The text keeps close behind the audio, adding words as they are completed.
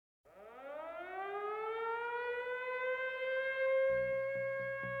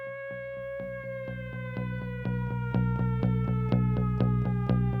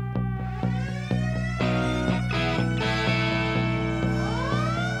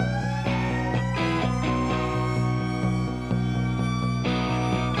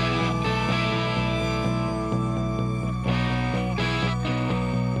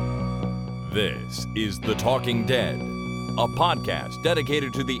This is The Talking Dead, a podcast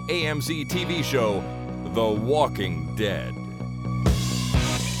dedicated to the AMC TV show The Walking Dead.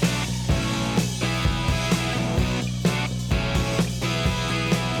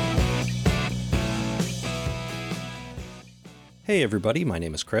 Hey everybody, my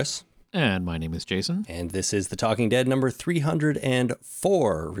name is Chris. And my name is Jason. And this is The Talking Dead number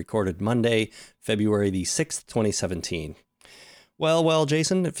 304, recorded Monday, February the 6th, 2017. Well,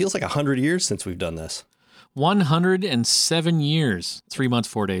 Jason, it feels like 100 years since we've done this. 107 years, 3 months,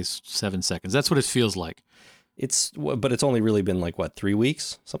 4 days, 7 seconds. That's what it feels like. But it's only really been like, 3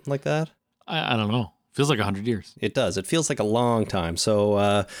 weeks? Something like that? I don't know. Feels like 100 years. It does. It feels like a long time. So,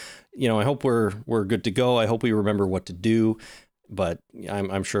 I hope we're good to go. I hope we remember what to do. But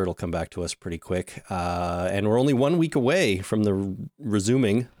I'm sure it'll come back to us pretty quick. And we're only 1 week away from the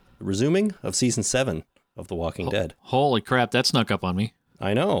resuming of season 7 of The Walking Dead. Holy crap, that snuck up on me.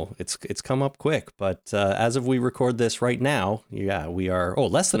 I know, it's come up quick. But as of we record this right now, yeah, we are,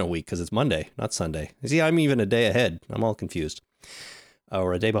 less than a week because it's Monday, not Sunday. See, I'm even a day ahead. I'm all confused.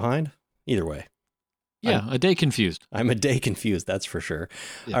 Or a day behind? Either way. Yeah, a day confused. I'm a day confused, that's for sure.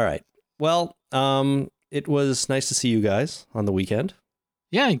 Yeah. All right. Well, it was nice to see you guys on the weekend.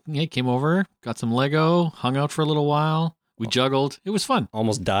 Yeah, I came over, got some Lego, hung out for a little while. We juggled. It was fun.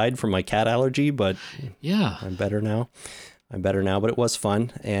 Almost died from my cat allergy, but yeah, I'm better now, but it was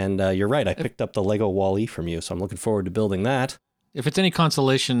fun. And you're right, I picked up the Lego Wall-E from you, so I'm looking forward to building that. If it's any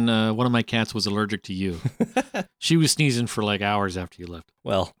consolation, one of my cats was allergic to you. She was sneezing for like hours after you left.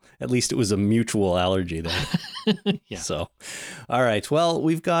 Well, at least it was a mutual allergy then. Yeah. So, all right. Well,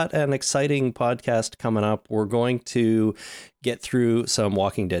 we've got an exciting podcast coming up. We're going to get through some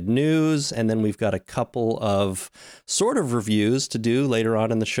Walking Dead news, and then we've got a couple of sort of reviews to do later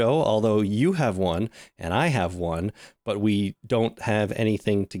on in the show, although you have one and I have one, but we don't have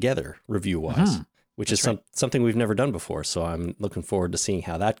anything together review-wise. Mm-hmm. Which is something we've never done before. So I'm looking forward to seeing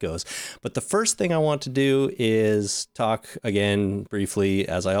how that goes. But the first thing I want to do is talk again briefly,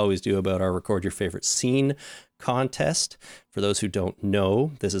 as I always do, about our Record Your Favorite Scene contest. For those who don't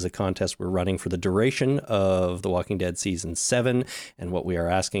know, this is a contest we're running for the duration of The Walking Dead Season 7. And what we are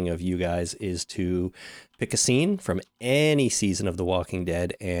asking of you guys is to pick a scene from any season of The Walking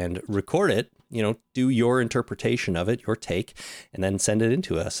Dead and record it. Do your interpretation of it, your take, and then send it in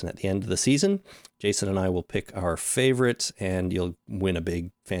to us. And at the end of the season, Jason and I will pick our favorite, and you'll win a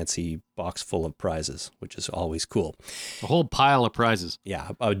big, fancy box full of prizes, which is always cool. A whole pile of prizes. Yeah,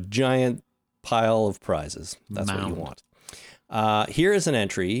 a giant pile of prizes. That's what you want. Here is an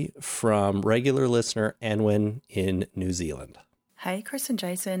entry from regular listener Anwen in New Zealand. Hey, Chris and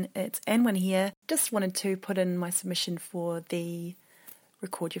Jason, it's Anwen here. Just wanted to put in my submission for the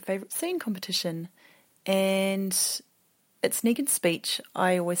Record Your Favorite Scene competition, and it's Negan's speech.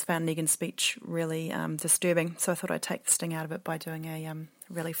 I always found Negan's speech really disturbing, so I thought I'd take the sting out of it by doing a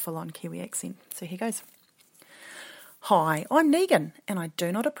really full-on Kiwi accent. So here goes. Hi, I'm Negan, and I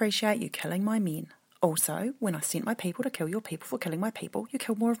do not appreciate you killing my men. Also, when I sent my people to kill your people for killing my people, you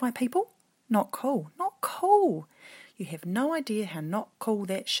killed more of my people? Not cool, not cool. You have no idea how not cool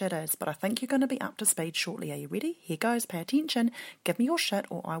that shit is, but I think you're going to be up to speed shortly. Are you ready? Here goes, pay attention. Give me your shit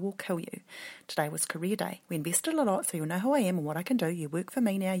or I will kill you. Today was career day. We invested a lot so you'll know who I am and what I can do. You work for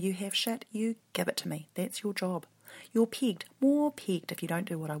me now. You have shit. You give it to me. That's your job. You're pegged, more pegged if you don't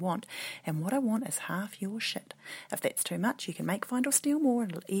do what I want. And what I want is half your shit. If that's too much, you can make, find or steal more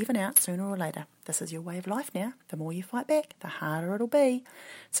and it'll even out sooner or later. This is your way of life now. The more you fight back, the harder it'll be.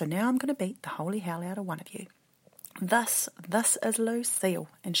 So now I'm going to beat the holy hell out of one of you. This is Lucille,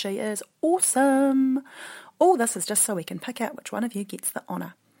 and she is awesome. All this is just so we can pick out which one of you gets the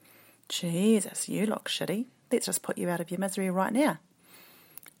honour. Jesus, you look shitty. Let's just put you out of your misery right now.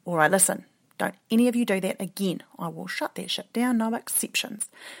 All right, listen. Don't any of you do that again. I will shut that shit down, no exceptions.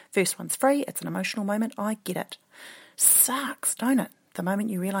 First one's free. It's an emotional moment. I get it. Sucks, don't it? The moment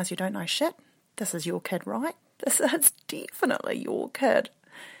you realise you don't know shit. This is your kid, right? This is definitely your kid.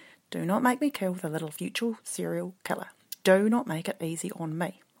 Do not make me kill the little future serial killer. Do not make it easy on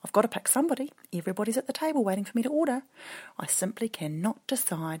me. I've got to pick somebody. Everybody's at the table waiting for me to order. I simply cannot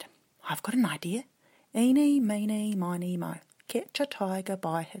decide. I've got an idea. Eeny, meeny, miny, mo. Catch a tiger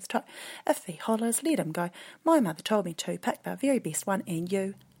by his toe. If he hollers, let him go. My mother told me to pick the very best one, and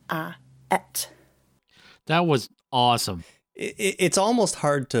you are it. That was awesome. It's almost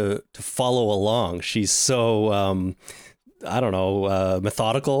hard to follow along. She's so...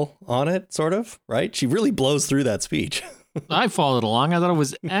 methodical on it, sort of, right? She really blows through that speech. I followed along. I thought it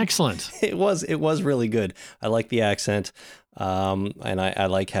was excellent. It was really good. I like the accent. And I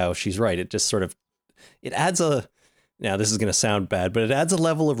like how she's right. It just sort of, it adds Now, this is going to sound bad, but it adds a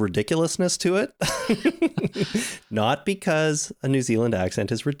level of ridiculousness to it. Not because a New Zealand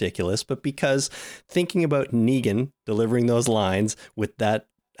accent is ridiculous, but because thinking about Negan delivering those lines with that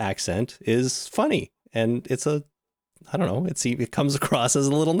accent is funny. And it's I don't know, it comes across as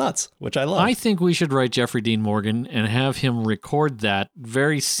a little nuts, which I love. I think we should write Jeffrey Dean Morgan and have him record that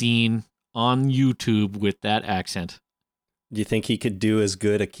very scene on YouTube with that accent. Do you think he could do as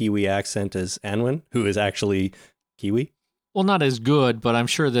good a Kiwi accent as Anwen, who is actually Kiwi? Well, not as good, but I'm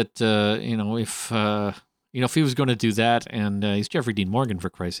sure that if he was going to do that, and he's Jeffrey Dean Morgan, for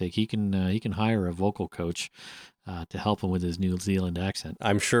Christ's sake, he can hire a vocal coach to help him with his New Zealand accent.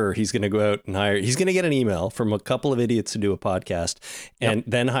 I'm sure he's going to go out and he's going to get an email from a couple of idiots to do a podcast, and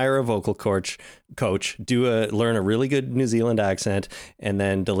then hire a vocal coach, learn a really good New Zealand accent, and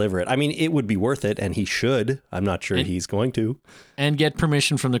then deliver it. I mean, it would be worth it, and he should. I'm not sure he's going to. And get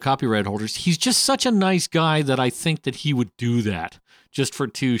permission from the copyright holders. He's just such a nice guy that I think that he would do that just for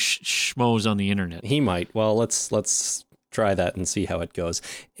two schmoes on the internet. He might. Well, let's try that and see how it goes.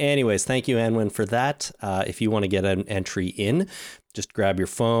 Anyways, thank you, Anwen, for that. If you want to get an entry in, just grab your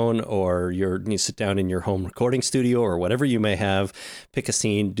phone or you sit down in your home recording studio or whatever you may have, pick a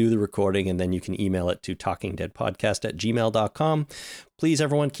scene, do the recording, and then you can email it to talkingdeadpodcast@gmail.com. Please,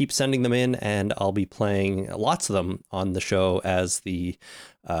 everyone, keep sending them in, and I'll be playing lots of them on the show as the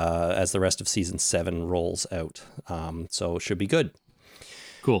rest of season 7 rolls out. So it should be good.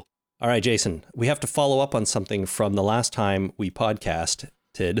 Cool. All right, Jason, we have to follow up on something from the last time we podcasted,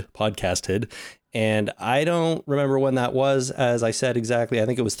 and I don't remember when that was, as I said exactly. I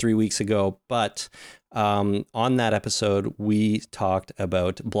think it was 3 weeks ago, but on that episode, we talked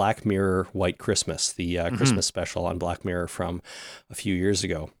about Black Mirror White Christmas, the Christmas special on Black Mirror from a few years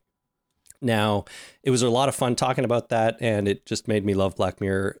ago. Now, it was a lot of fun talking about that, and it just made me love Black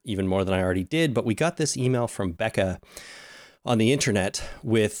Mirror even more than I already did, but we got this email from Becca on the internet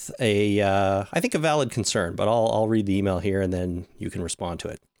with I think a valid concern, but I'll read the email here and then you can respond to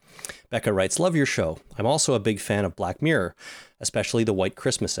it. Becca writes, "Love your show. I'm also a big fan of Black Mirror, especially the White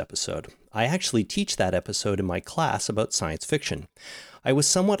Christmas episode. I actually teach that episode in my class about science fiction. I was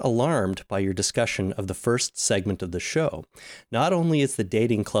somewhat alarmed by your discussion of the first segment of the show. Not only is the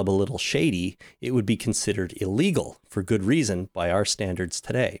dating club a little shady, it would be considered illegal, for good reason, by our standards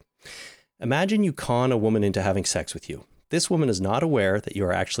today. Imagine you con a woman into having sex with you. This woman is not aware that you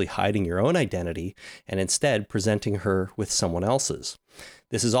are actually hiding your own identity and instead presenting her with someone else's.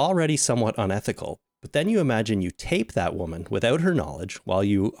 This is already somewhat unethical, but then you imagine you tape that woman without her knowledge while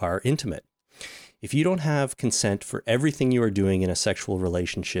you are intimate. If you don't have consent for everything you are doing in a sexual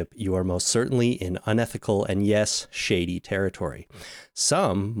relationship, you are most certainly in unethical and, yes, shady territory.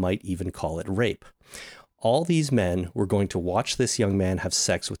 Some might even call it rape. All these men were going to watch this young man have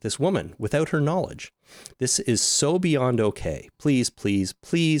sex with this woman without her knowledge. This is so beyond okay. Please, please,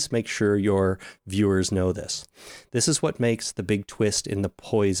 please make sure your viewers know this. This is what makes the big twist with the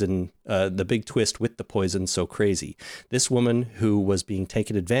poison so crazy. This woman who was being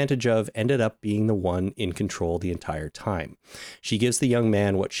taken advantage of ended up being the one in control the entire time. She gives the young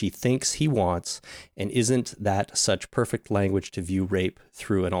man what she thinks he wants, and isn't that such perfect language to view rape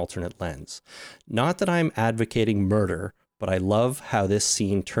through an alternate lens? Not that I'm advocating murder, but I love how this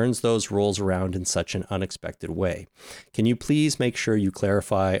scene turns those roles around in such an unexpected way. Can you please make sure you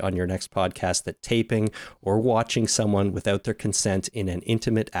clarify on your next podcast that taping or watching someone without their consent in an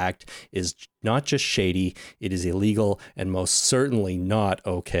intimate act is not just shady, it is illegal and most certainly not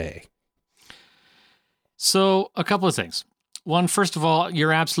okay? So, a couple of things. One, first of all,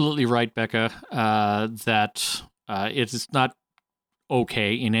 you're absolutely right, Becca, that it is not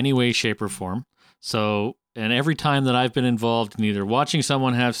okay in any way, shape, or form. So, and every time that I've been involved in either watching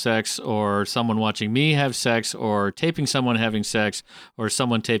someone have sex or someone watching me have sex or taping someone having sex or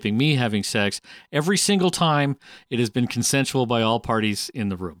someone taping me having sex, every single time it has been consensual by all parties in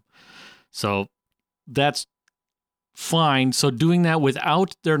the room. So that's fine. So doing that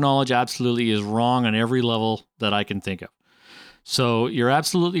without their knowledge absolutely is wrong on every level that I can think of. So you're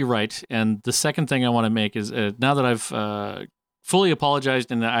absolutely right. And the second thing I want to make is now that I've fully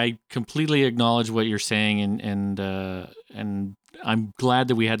apologized, and I completely acknowledge what you're saying, and I'm glad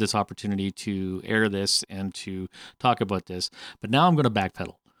that we had this opportunity to air this and to talk about this. But now I'm going to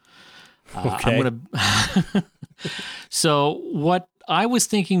backpedal. Okay. So what I was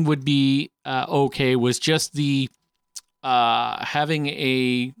thinking would be okay was just the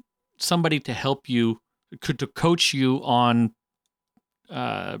having somebody to help you, to coach you on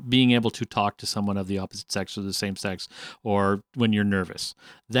being able to talk to someone of the opposite sex or the same sex, or when you're nervous.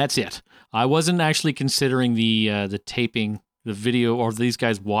 That's it. I wasn't actually considering the taping the video or these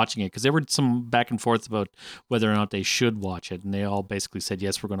guys watching it, because there were some back and forth about whether or not they should watch it, and they all basically said,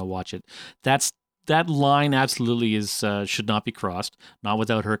 yes, we're going to watch it. That line absolutely is should not be crossed, not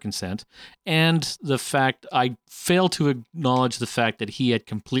without her consent. And the fact, I fail to acknowledge the fact that he had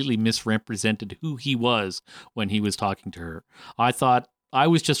completely misrepresented who he was when he was talking to her. I thought I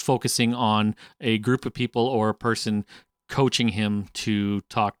was just focusing on a group of people or a person coaching him to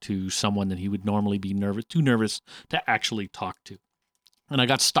talk to someone that he would normally be too nervous to actually talk to. And I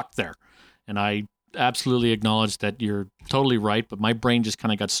got stuck there. And I absolutely acknowledge that you're totally right, but my brain just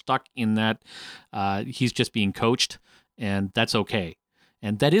kind of got stuck in that he's just being coached, and that's okay.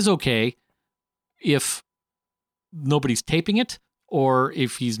 And that is okay if nobody's taping it or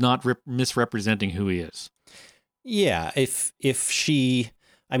if he's not misrepresenting who he is. Yeah, if she...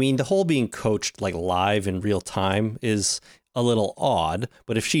 I mean, the whole being coached like live in real time is a little odd,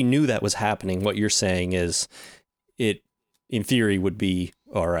 but if she knew that was happening, what you're saying is it, in theory, would be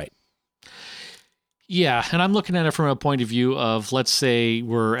all right. Yeah, and I'm looking at it from a point of view of, let's say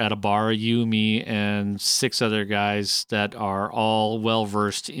we're at a bar, you, me, and 6 other guys that are all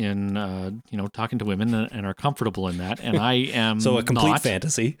well-versed in, talking to women and are comfortable in that, and I am So a complete not.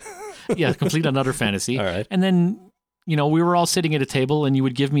 fantasy. Yeah, complete and utter fantasy. All right. And then... we were all sitting at a table and you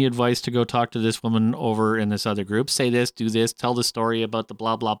would give me advice to go talk to this woman over in this other group. Say this, do this, tell the story about the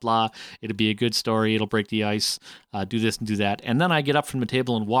blah, blah, blah. It'll be a good story. It'll break the ice. Do this and do that. And then I get up from the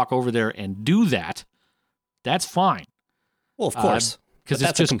table and walk over there and do that. That's fine. Well, of course. Because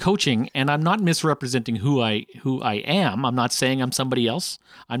it's just coaching, and I'm not misrepresenting who I am. I'm not saying I'm somebody else.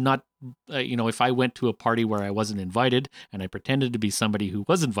 I'm not, if I went to a party where I wasn't invited and I pretended to be somebody who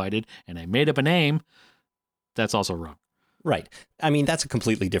was invited and I made up a name, that's also wrong. Right. I mean, that's a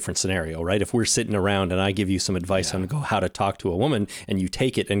completely different scenario, right? If we're sitting around and I give you some advice on how to talk to a woman and you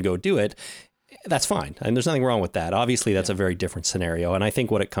take it and go do it, that's fine. And there's nothing wrong with that. Obviously, that's a very different scenario. And I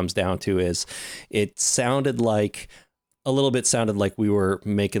think what it comes down to is it sounded like we were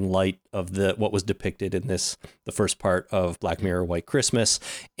making light of what was depicted in the first part of Black Mirror White Christmas.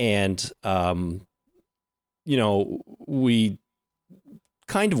 And, we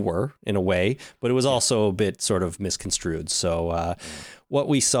kind of were in a way, but it was also a bit sort of misconstrued. So what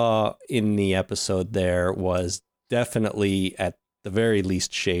we saw in the episode there was definitely at the very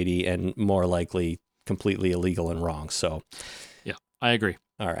least shady and more likely completely illegal and wrong. So yeah, I agree.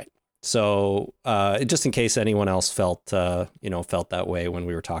 All right. So just in case anyone else felt that way when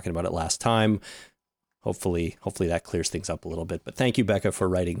we were talking about it last time, hopefully that clears things up a little bit. But thank you, Becca, for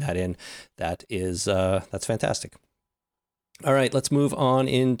writing that in. That's fantastic. All right, let's move on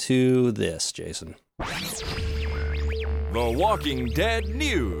into this, Jason. The Walking Dead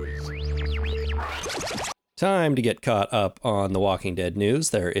News. Time to get caught up on The Walking Dead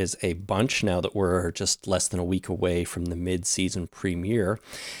news. There is a bunch now that we're just less than a week away from the mid-season premiere.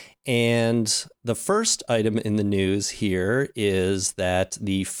 And the first item in the news here is that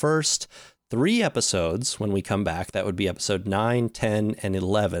the first 3 episodes, when we come back, that would be episode 9, 10, and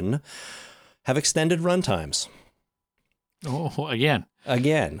 11, have extended runtimes. Oh,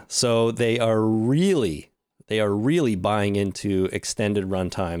 again. So they are really buying into extended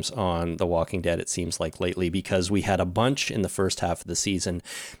runtimes on The Walking Dead, it seems like lately, because we had a bunch in the first half of the season,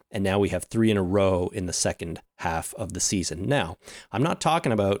 and now we have 3 in a row in the second half of the season. Now, I'm not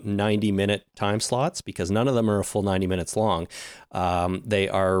talking about 90-minute time slots, because none of them are a full 90 minutes long. They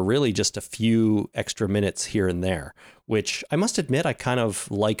are really just a few extra minutes here and there, which I must admit I kind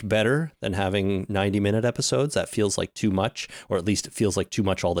of like better than having 90-minute episodes. That feels like too much, or at least it feels like too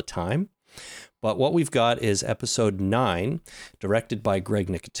much all the time. But what we've got is episode 9, directed by Greg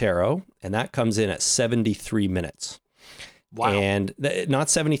Nicotero, and that comes in at 73 minutes. Wow. And not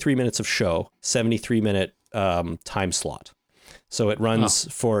 73 minutes of show, 73-minute time slot. So it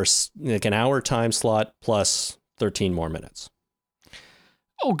runs for like an hour time slot plus 13 more minutes.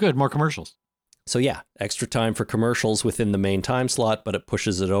 Oh, good. More commercials. So yeah, extra time for commercials within the main time slot, but it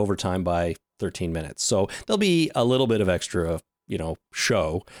pushes it overtime by 13 minutes. So there'll be a little bit of extra,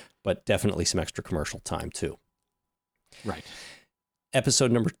 show, but definitely some extra commercial time too. Right.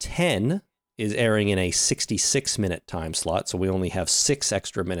 Episode number 10 is airing in a 66-minute time slot, so we only have 6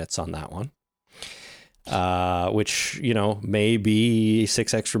 extra minutes on that one, which, may be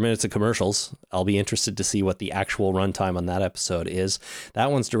 6 extra minutes of commercials. I'll be interested to see what the actual runtime on that episode is.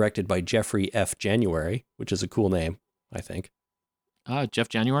 That one's directed by Jeffrey F. January, which is a cool name, I think. Jeff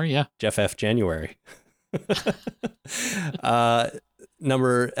January, yeah. Jeff F. January.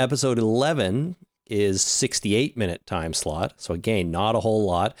 Episode 11 is 68-minute time slot. So again, not a whole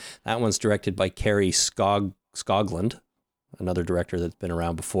lot. That one's directed by Kerry Skoglund, another director that's been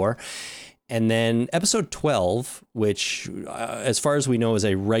around before. And then episode 12, which, as far as we know, is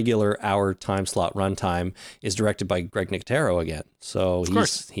a regular hour time slot runtime, is directed by Greg Nicotero again. So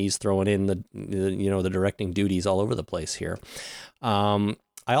he's throwing in the directing duties all over the place here. I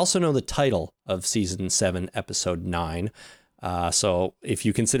also know the title of season 7, episode 9. So if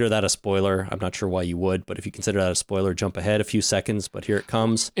you consider that a spoiler, I'm not sure why you would, but if you consider that a spoiler, jump ahead a few seconds. But here it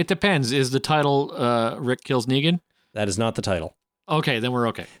comes. It depends. Is the title Rick Kills Negan? That is not the title. Okay, then we're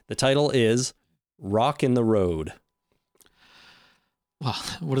okay. The title is Rock in the Road. Well,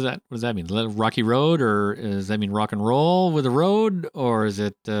 what does that mean? Rocky Road, or does that mean rock and roll with a road, or is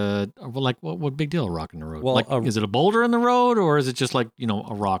it what big deal? Rock in the road. Well, is it a boulder in the road, or is it just a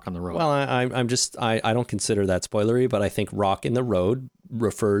rock on the road? Well, I don't consider that spoilery, but I think rock in the road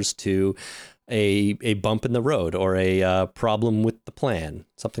refers to a bump in the road or a problem with the plan,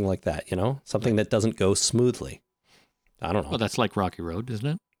 something like that. Something that doesn't go smoothly. I don't know. Well, that's like Rocky Road, isn't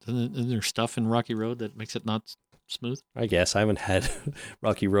it? Isn't there stuff in Rocky Road that makes it not smooth? I guess I haven't had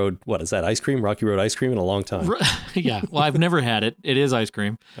Rocky Road. What is that? Ice cream? Rocky Road ice cream in a long time. Yeah. Well, I've never had it. It is ice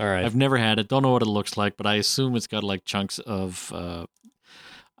cream. All right. I've never had it. Don't know what it looks like, but I assume it's got chunks of,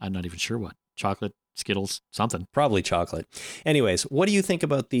 I'm not even sure what, chocolate, Skittles, something. Probably chocolate. Anyways, what do you think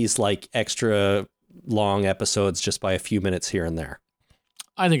about these extra long episodes just by a few minutes here and there?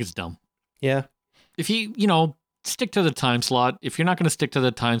 I think it's dumb. Yeah. If you, stick to the time slot. If you're not going to stick to the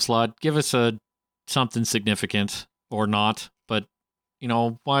time slot, give us something significant or not. But,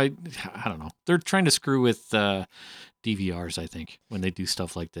 why? I don't know. They're trying to screw with DVRs, I think, when they do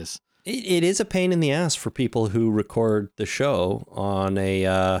stuff like this. It is a pain in the ass for people who record the show on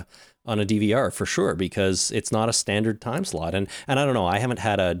a DVR for sure, because it's not a standard time slot. And I don't know, I haven't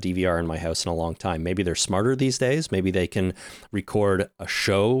had a DVR in my house in a long time. Maybe they're smarter these days. Maybe they can record a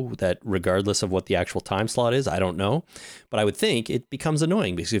show that regardless of what the actual time slot is, I don't know. But I would think it becomes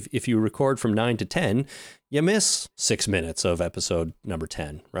annoying because if you record from 9 to 10, you miss 6 minutes of episode number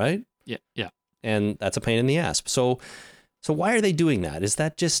 10, right? Yeah. And that's a pain in the ass. So why are they doing that?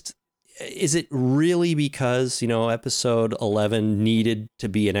 Is it really because, episode 11 needed to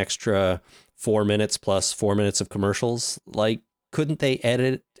be an extra 4 minutes plus 4 minutes of commercials? Couldn't they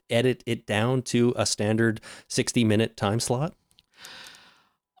edit it down to a standard 60-minute time slot?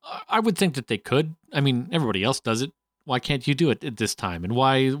 I would think that they could. I mean, everybody else does it. Why can't you do it at this time? And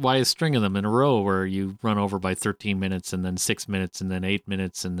why a string of them in a row where you run over by 13 minutes and then 6 minutes and then 8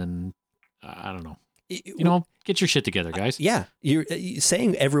 minutes and then, I don't know. Get your shit together, guys. Yeah. You're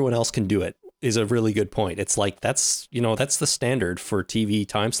saying everyone else can do it is a really good point. It's that's the standard for TV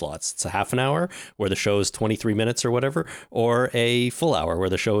time slots. It's a half an hour where the show is 23 minutes or whatever, or a full hour where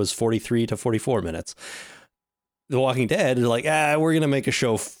the show is 43 to 44 minutes. The Walking Dead is we're going to make a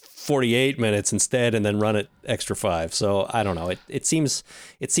show 48 minutes instead and then run it extra 5. So I don't know. It seems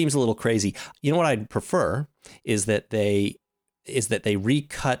a little crazy. You know what I'd prefer is that they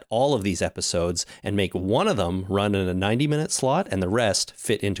recut all of these episodes and make one of them run in a 90-minute slot and the rest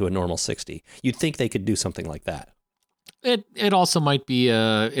fit into a normal 60. You'd think they could do something like that. It also might be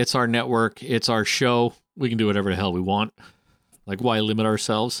it's our network, it's our show. We can do whatever the hell we want. Why limit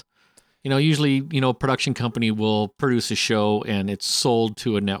ourselves? Usually, production company will produce a show and it's sold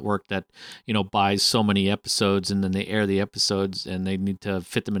to a network that, buys so many episodes and then they air the episodes and they need to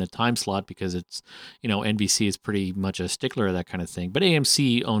fit them in a time slot because it's, NBC is pretty much a stickler of that kind of thing. But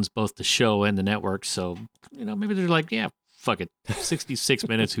AMC owns both the show and the network. So, maybe they're yeah, fuck it. 66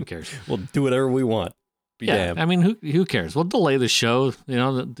 minutes. Who cares? We'll do whatever we want. Damned. I mean, who cares? We'll delay the show,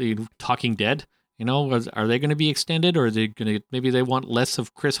 the Talking Dead. Are they going to be extended, or are they going to? Maybe they want less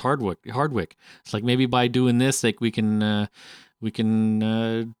of Chris Hardwick. It's maybe by doing this, we can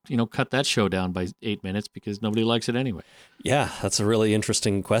cut that show down by 8 minutes because nobody likes it anyway. Yeah, that's a really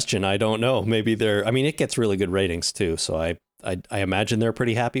interesting question. I don't know. Maybe it gets really good ratings too, so I imagine they're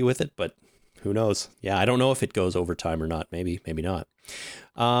pretty happy with it. But who knows? Yeah, I don't know if it goes overtime or not. Maybe not.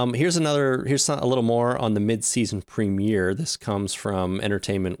 Here's a little more on the mid-season premiere. This comes from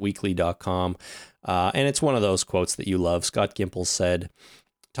entertainmentweekly.com. And it's one of those quotes that you love. Scott Gimple said,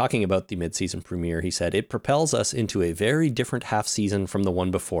 talking about the mid-season premiere, he said, "It propels us into a very different half season from the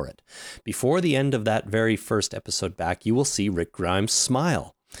one before it. Before the end of that very first episode back, you will see Rick Grimes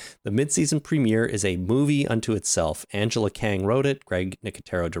smile. The mid-season premiere is a movie unto itself. Angela Kang wrote it, Greg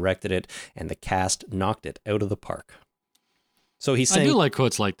Nicotero directed it, and the cast knocked it out of the park." So he's saying, I do like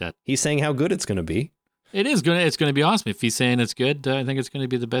quotes like that. He's saying how good it's going to be. It is going to. It's going to be awesome. If he's saying it's good, I think it's going to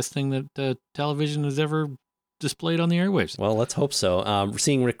be the best thing that television has ever displayed on the airwaves. Well, let's hope so.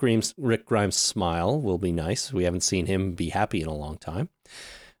 Seeing Rick Grimes smile will be nice. We haven't seen him be happy in a long time.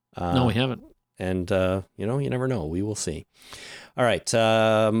 No, we haven't. And you never know. We will see. All right.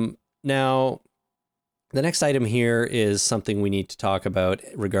 Now, the next item here is something we need to talk about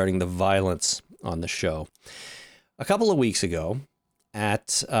regarding the violence on the show. A couple of weeks ago,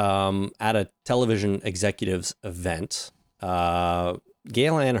 at a television executives event,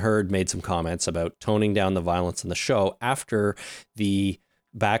 Gale Anne Hurd made some comments about toning down the violence in the show after the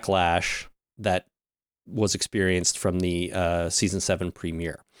backlash that was experienced from the season 7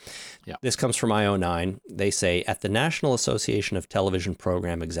 premiere. Yeah. This comes from IO9. They say, at the National Association of Television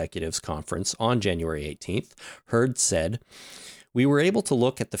Program Executives conference on January 18th, Hurd said, "We were able to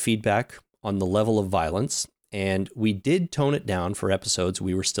look at the feedback on the level of violence, and we did tone it down for episodes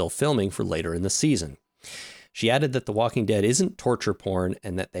we were still filming for later in the season." She added that The Walking Dead isn't torture porn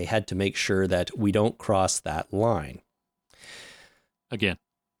and that they had to make sure that we don't cross that line. Again,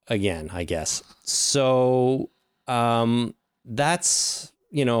 I guess. So that's,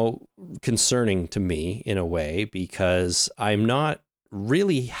 concerning to me in a way, because I'm not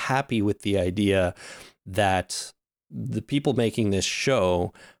really happy with the idea that the people making this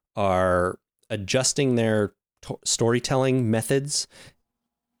show are adjusting their storytelling methods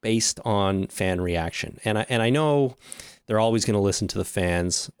based on fan reaction. And I know they're always going to listen to the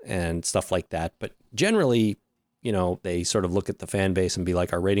fans and stuff like that, but generally, they sort of look at the fan base and be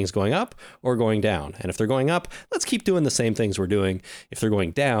like, our ratings going up or going down? And if they're going up, let's keep doing the same things we're doing. If they're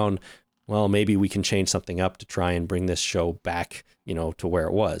going down, well, maybe we can change something up to try and bring this show back, to where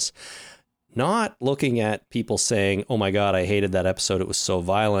it was. Not looking at people saying, oh my God, I hated that episode. It was so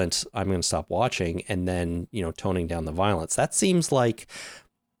violent. I'm going to stop watching. And then, toning down the violence. That seems like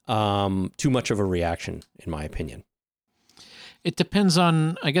too much of a reaction, in my opinion. It depends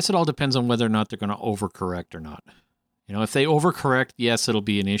on, I guess it all depends on whether or not they're going to overcorrect or not. If they overcorrect, yes, it'll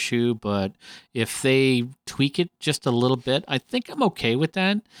be an issue. But if they tweak it just a little bit, I think I'm okay with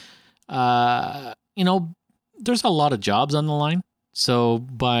that. There's a lot of jobs on the line. So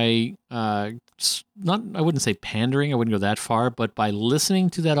by I wouldn't say pandering, I wouldn't go that far, but by listening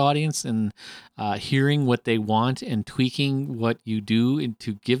to that audience and hearing what they want and tweaking what you do and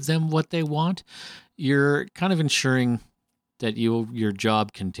to give them what they want, you're kind of ensuring that your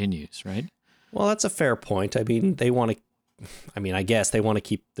job continues, right? Well, that's a fair point. I mean, I guess they want to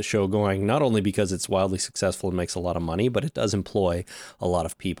keep the show going, not only because it's wildly successful and makes a lot of money, but it does employ a lot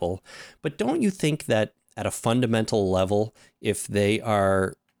of people. But don't you think that at a fundamental level, if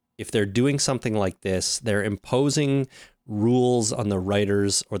they're doing something like this, they're imposing rules on the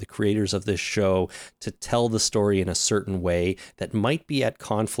writers or the creators of this show to tell the story in a certain way that might be at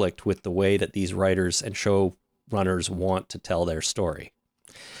conflict with the way that these writers and show runners want to tell their story?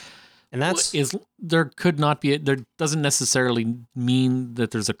 And there doesn't necessarily mean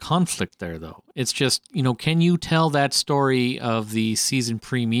that there's a conflict there, though. It's just, can you tell that story of the season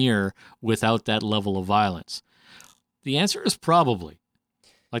premiere without that level of violence? The answer is probably.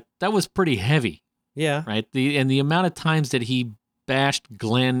 Like, that was pretty heavy. Yeah. Right? The amount of times that he bashed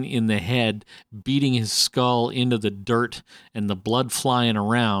Glenn in the head, beating his skull into the dirt and the blood flying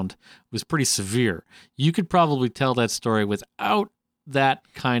around was pretty severe. You could probably tell that story without that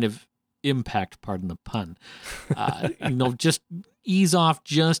kind of impact, pardon the pun. Just ease off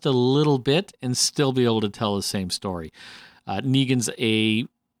just a little bit and still be able to tell the same story. Negan's a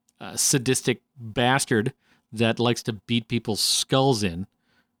sadistic bastard that likes to beat people's skulls in.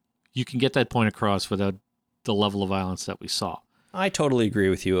 You can get that point across without the level of violence that we saw. I totally agree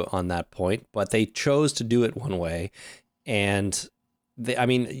with you on that point, but they chose to do it one way, and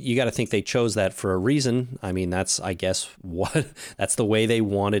you got to think they chose that for a reason. I mean, that's, I guess, that's the way they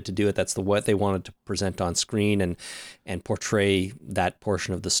wanted to do it. That's what they wanted to present on screen and portray that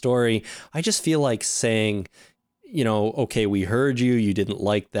portion of the story. I just feel like saying, okay, we heard you. You didn't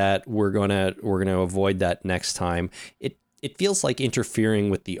like that. We're gonna avoid that next time. It feels like interfering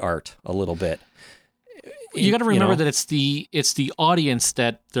with the art a little bit. You got to remember that it's the audience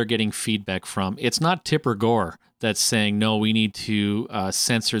that they're getting feedback from. It's not Tipper Gore that's saying, no, we need to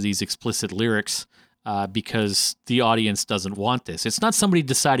censor these explicit lyrics because the audience doesn't want this. It's not somebody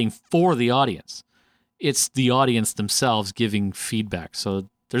deciding for the audience. It's the audience themselves giving feedback. So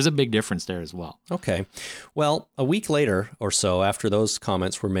there's a big difference there as well. Okay. Well, a week later or so, after those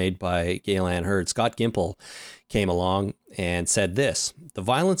comments were made by Gale Anne Hurd, Scott Gimple came along and said this: "The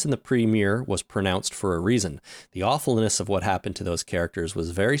violence in the premiere was pronounced for a reason. The awfulness of what happened to those characters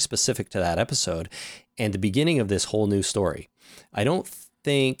was very specific to that episode and the beginning of this whole new story. I don't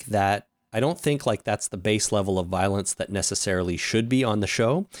think like that's the base level of violence that necessarily should be on the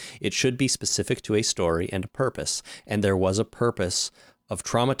show. It should be specific to a story and a purpose. And there was a purpose of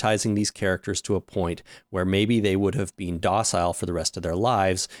traumatizing these characters to a point where maybe they would have been docile for the rest of their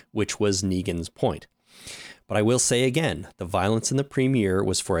lives, which was Negan's point. But I will say again, the violence in the premiere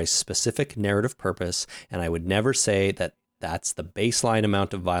was for a specific narrative purpose, and I would never say that that's the baseline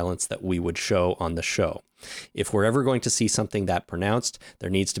amount of violence that we would show on the show. If we're ever going to see something that pronounced, there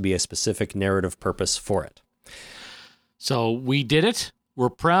needs to be a specific narrative purpose for it. So we did it. We're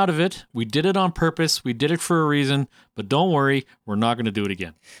proud of it. We did it on purpose. We did it for a reason. But don't worry, we're not going to do it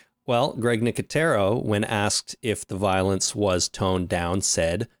again. Well, Greg Nicotero, when asked if the violence was toned down,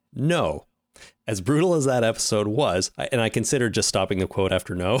 said no. As brutal as that episode was, and I considered just stopping the quote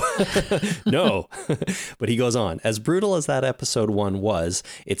after no, no, but he goes on, as brutal as that episode 1 was,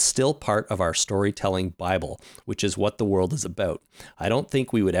 it's still part of our storytelling Bible, which is what the world is about. I don't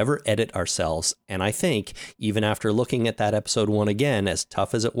think we would ever edit ourselves, and I think, even after looking at that episode 1 again, as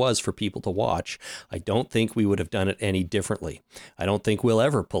tough as it was for people to watch, I don't think we would have done it any differently. I don't think we'll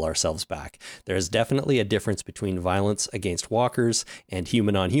ever pull ourselves back. There is definitely a difference between violence against walkers and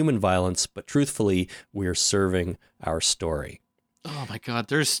human-on-human violence, but truthfully, we're serving our story. Oh my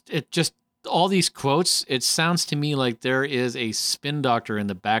God, all these quotes, it sounds to me like there is a spin doctor in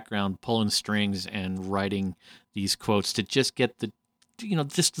the background pulling strings and writing these quotes to just get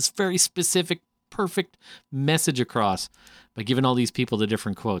just this very specific, perfect message across by giving all these people the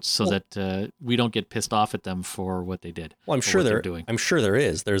different quotes so that we don't get pissed off at them for what they did. Well, I'm sure there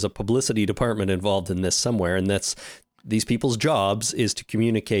is. There's a publicity department involved in this somewhere, and that's these people's jobs is to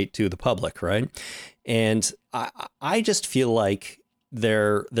communicate to the public, right? And I just feel like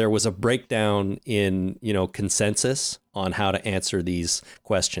there was a breakdown in, consensus on how to answer these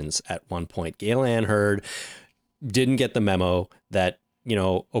questions at one point. Gail Ann Hurd didn't get the memo that,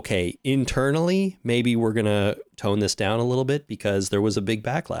 okay, internally, maybe we're going to tone this down a little bit because there was a big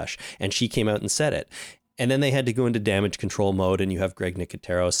backlash, and she came out and said it. And then they had to go into damage control mode, and you have Greg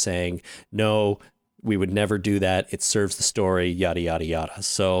Nicotero saying, no, we would never do that. It serves the story, yada, yada, yada.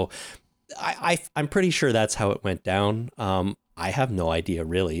 So I'm pretty sure that's how it went down. I have no idea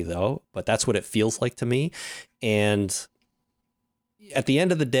really, though, but that's what it feels like to me. And at the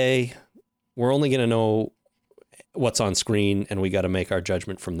end of the day, we're only going to know what's on screen, and we got to make our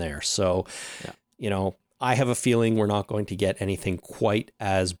judgment from there. So, I have a feeling we're not going to get anything quite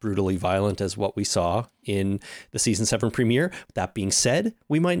as brutally violent as what we saw in the season 7 premiere. That being said,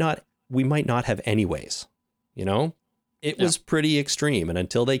 we might not have anyways, it was pretty extreme. And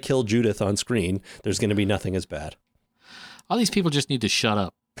until they kill Judith on screen, there's going to be nothing as bad. All these people just need to shut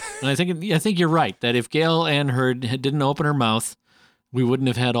up. And I think you're right that if Gail Ann Hurd didn't open her mouth, we wouldn't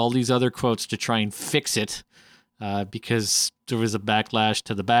have had all these other quotes to try and fix it because there was a backlash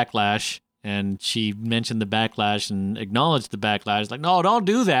to the backlash. And she mentioned the backlash and acknowledged the backlash. Like, no, don't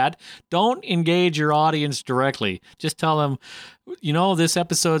do that. Don't engage your audience directly. Just tell them, this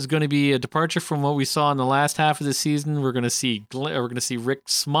episode is going to be a departure from what we saw in the last half of the season. We're going to see Rick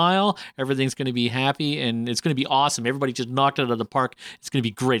smile. Everything's going to be happy, and it's going to be awesome. Everybody just knocked it out of the park. It's going to be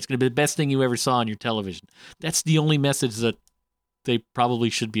great. It's going to be the best thing you ever saw on your television. That's the only message that they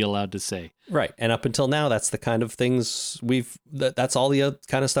probably should be allowed to say. Right. And up until now, that's the kind of things that's all the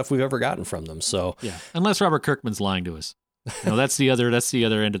kind of stuff we've ever gotten from them. So yeah, unless Robert Kirkman's lying to us. That's the other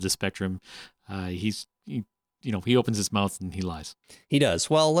end of the spectrum. He opens his mouth and he lies. He does.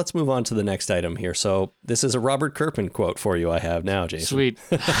 Well, let's move on to the next item here. So this is a Robert Kirkman quote for you I have now, Jason. Sweet.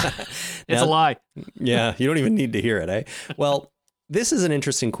 It's a lie. Yeah, you don't even need to hear it, eh? Well, this is an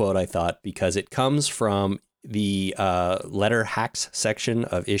interesting quote, I thought, because it comes from the letter hacks section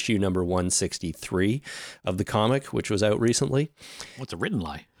of issue number 163 of the comic, which was out recently. What's a written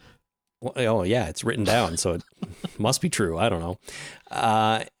lie? Well, oh, yeah, it's written down, so it must be true. I don't know.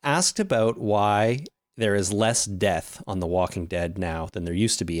 Asked about why there is less death on The Walking Dead now than there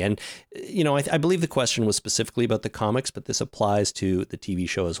used to be. And, I believe the question was specifically about the comics, but this applies to the TV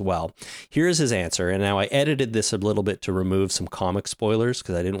show as well. Here's his answer. And now I edited this a little bit to remove some comic spoilers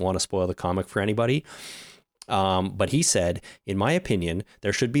because I didn't want to spoil the comic for anybody. But he said, in my opinion,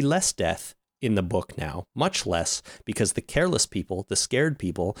 there should be less death in the book now, much less, because the careless people, the scared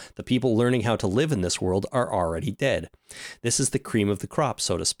people, the people learning how to live in this world are already dead. This is the cream of the crop,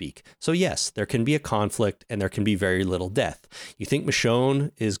 so to speak. So yes, there can be a conflict and there can be very little death. You think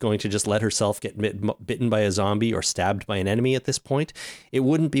Michonne is going to just let herself get bitten by a zombie or stabbed by an enemy at this point? It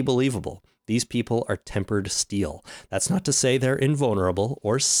wouldn't be believable. These people are tempered steel. That's not to say they're invulnerable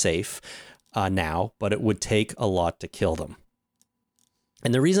or safe now, but it would take a lot to kill them.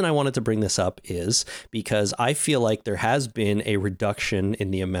 And the reason I wanted to bring this up is because I feel like there has been a reduction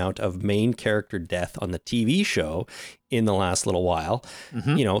in the amount of main character death on the TV show in the last little while.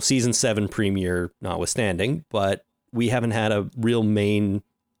 Mm-hmm. Season 7 premiere notwithstanding, but we haven't had a real main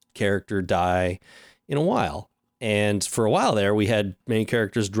character die in a while. And for a while there, we had main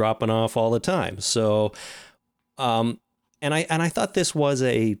characters dropping off all the time. So And I thought this was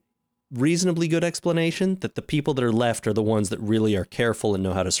a reasonably good explanation, that the people that are left are the ones that really are careful and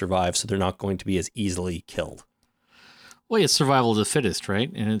know how to survive, so they're not going to be as easily killed. Well, it's survival of the fittest,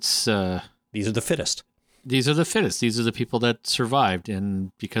 right? And it's These are the fittest. These are the fittest. These are the people that survived,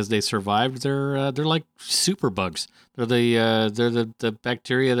 and because they survived, they're like super bugs. They're the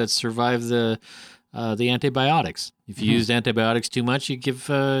bacteria that survive the antibiotics. If you use antibiotics too much, you give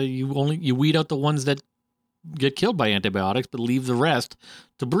you weed out the ones that get killed by antibiotics, but leave the rest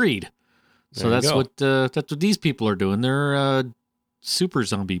to breed. So that's what these people are doing. They're super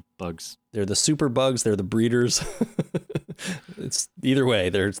zombie bugs. They're the super bugs. They're the breeders. It's either way.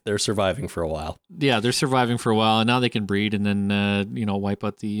 They're surviving for a while. Yeah, they're surviving for a while, and now they can breed, and then wipe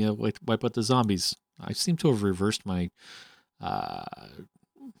out the zombies. I seem to have reversed my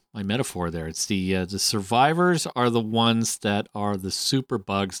metaphor there. It's the survivors are the ones that are the super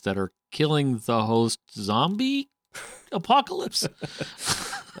bugs that are killing the host zombie apocalypse.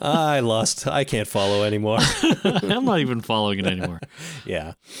 I can't follow anymore. I'm not even following it anymore.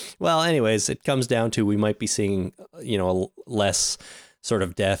 Yeah. Well, anyways, it comes down to we might be seeing, less sort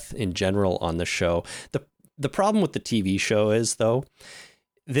of death in general on the show. The problem with the TV show is, though,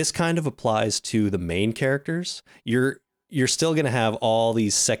 this kind of applies to the main characters. You're still going to have all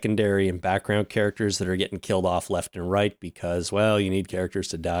these secondary and background characters that are getting killed off left and right because, well, you need characters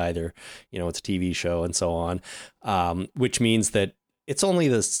to die. They're, it's a TV show and so on, which means that it's only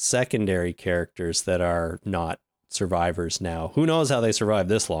the secondary characters that are not survivors now. Who knows how they survived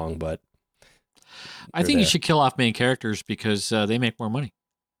this long, but I think you should kill off main characters because they make more money.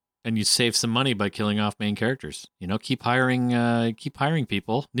 And you save some money by killing off main characters. Keep hiring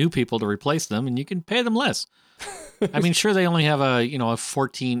people, new people to replace them, and you can pay them less. I mean, sure, they only have a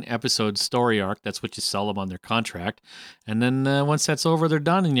 14 episode story arc. That's what you sell them on their contract. And then once that's over, they're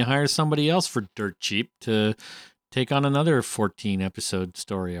done, and you hire somebody else for dirt cheap to take on another 14 episode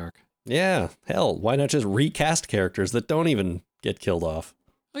story arc. Yeah, hell, why not just recast characters that don't even get killed off?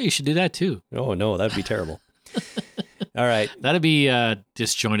 Oh, you should do that too. Oh no, that'd be terrible. All right. That'd be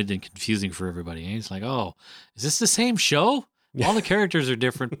disjointed and confusing for everybody. It's like, oh, is this the same show? Yeah. All the characters are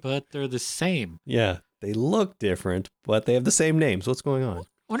different, but they're the same. Yeah, they look different, but they have the same names. What's going on? I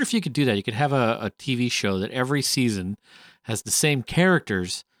wonder if you could do that. You could have a TV show that every season has the same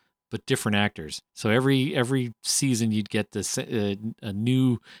characters, but different actors. So every season you'd get this a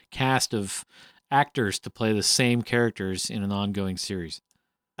new cast of actors to play the same characters in an ongoing series.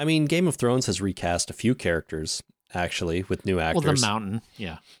 I mean, Game of Thrones has recast a few characters, actually, with new actors. Well, the Mountain,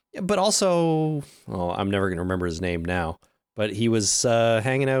 yeah. But also, I'm never going to remember his name now, but he was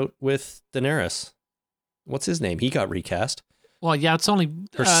hanging out with Daenerys. What's his name? He got recast. Well, yeah, it's only,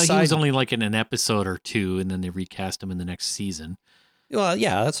 he was only like in an episode or two, and then they recast him in the next season. Well,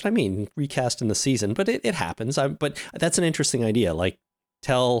 yeah, that's what I mean, recast in the season, but it happens. But that's an interesting idea, like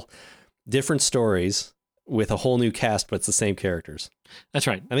tell different stories with a whole new cast, but it's the same characters. That's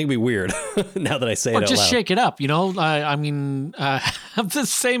right. I think it'd be weird now that I say it out just loud. Shake it up, I mean, have the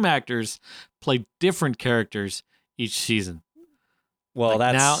same actors play different characters each season. Well,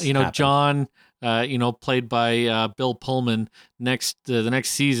 like that's now, happened. John, played by Bill Pullman. The next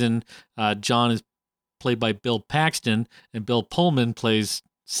season, John is played by Bill Paxton, and Bill Pullman plays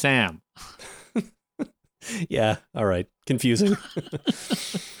Sam. Yeah, all right. Confusing.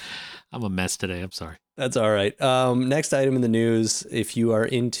 I'm a mess today. I'm sorry. That's all right. Next item in the news, if you are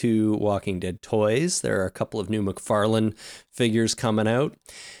into Walking Dead toys, there are a couple of new McFarlane figures coming out.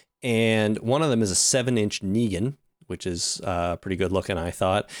 And one of them is a 7-inch Negan, which is pretty good looking, I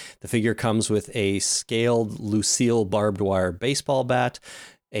thought. The figure comes with a scaled Lucille barbed wire baseball bat,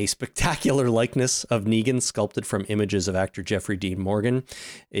 a spectacular likeness of Negan sculpted from images of actor Jeffrey Dean Morgan.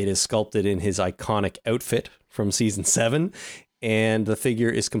 It is sculpted in his iconic outfit from season 7. And the figure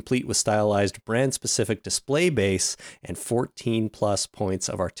is complete with stylized brand-specific display base and 14 plus points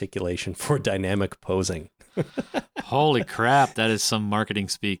of articulation for dynamic posing. Holy crap, that is some marketing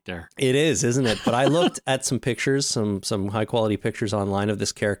speak there. It is, isn't it? But I looked at some pictures, some high-quality pictures online of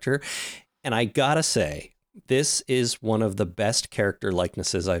this character, and I gotta say, this is one of the best character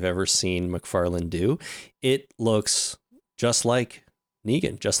likenesses I've ever seen McFarlane do. It looks just like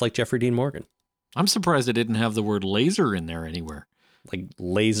Negan, just like Jeffrey Dean Morgan. I'm surprised it didn't have the word laser in there anywhere. Like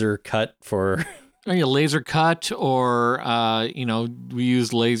laser cut for... A laser cut, or, we use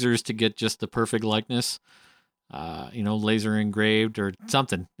lasers to get just the perfect likeness. Laser engraved or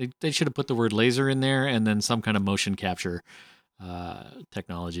something. They should have put the word laser in there and then some kind of motion capture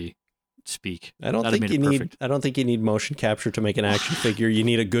technology speak. I don't think you need motion capture to make an action figure. You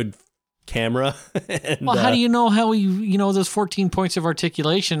need a good camera. And, Well, how do you know those 14 points of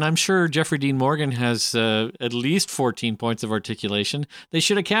articulation? I'm sure Jeffrey Dean Morgan has at least 14 points of articulation. They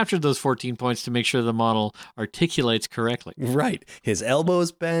should have captured those 14 points to make sure the model articulates correctly. Right. His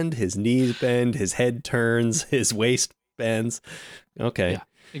elbows bend, his knees bend, his head turns, his waist bends. Okay. Yeah,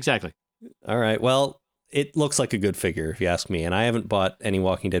 exactly. All right. Well, it looks like a good figure, if you ask me. And I haven't bought any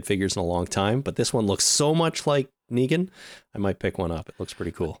Walking Dead figures in a long time, but this one looks so much like Negan, I might pick one up. It looks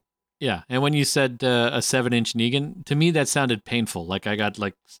pretty cool. Yeah, and when you said a 7-inch Negan, to me that sounded painful. Like I got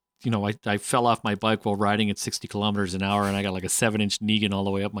I fell off my bike while riding at 60 kilometers an hour, and I got like a 7-inch Negan all the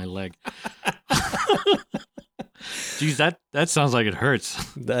way up my leg. Geez, that sounds like it hurts.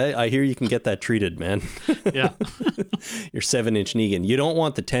 I hear you can get that treated, man. Yeah. Your 7-inch Negan. You don't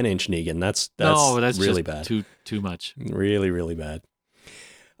want the 10-inch Negan. That's really bad. Too much. Really, really bad.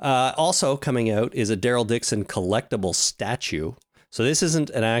 Also coming out is a Daryl Dixon collectible statue. So this isn't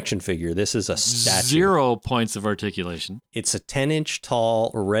an action figure. This is a statue. 0 points of articulation. It's a 10-inch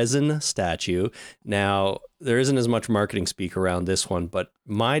tall resin statue. Now, there isn't as much marketing speak around this one, but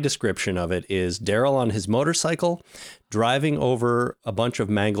my description of it is Daryl on his motorcycle driving over a bunch of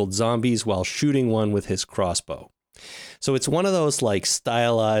mangled zombies while shooting one with his crossbow. So it's one of those like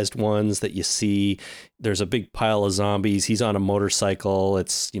stylized ones that you see. There's a big pile of zombies. He's on a motorcycle.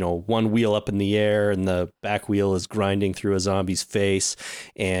 It's, one wheel up in the air and the back wheel is grinding through a zombie's face.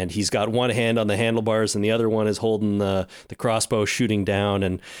 And he's got one hand on the handlebars and the other one is holding the crossbow shooting down.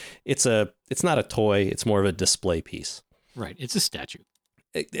 And it's not a toy. It's more of a display piece. Right. It's a statue.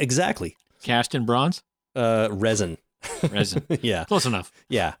 Exactly. Cast in bronze? Resin. Resin. Yeah. Close enough.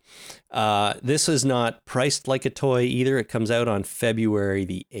 Yeah. This is not priced like a toy either. It comes out on February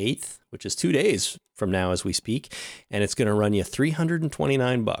the 8th, which is 2 days from now as we speak. And it's going to run you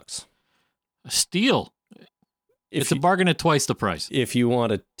 $329. A steal. It's a bargain at twice the price. If you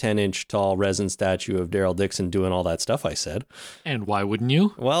want a 10-inch tall resin statue of Daryl Dixon doing all that stuff I said. And why wouldn't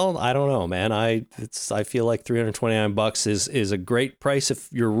you? Well, I don't know, man. I feel like $329 is a great price if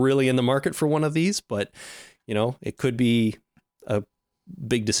you're really in the market for one of these, but it could be a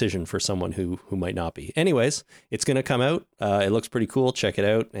big decision for someone who might not be. Anyways, it's going to come out. It looks pretty cool. Check it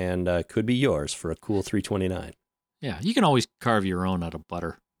out, and could be yours for a cool $329. Yeah, you can always carve your own out of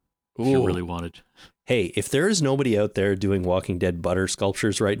butter if you really wanted. Hey, if there is nobody out there doing Walking Dead butter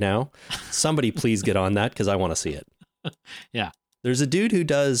sculptures right now, somebody please get on that because I want to see it. Yeah. There's a dude who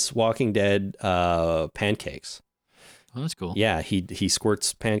does Walking Dead pancakes. Oh, that's cool. Yeah, he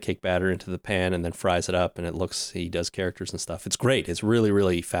squirts pancake batter into the pan and then fries it up, and he does characters and stuff. It's great. It's really,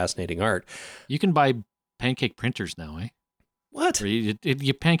 really fascinating art. You can buy pancake printers now, eh? What?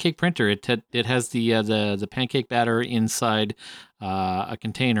 Your pancake printer. It has the pancake batter inside a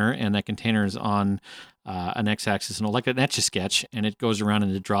container, and that container is on an x-axis, and like an Etch-a-Sketch, and it goes around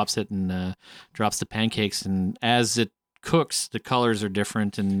and it drops it and drops the pancakes, and as it cooks, the colors are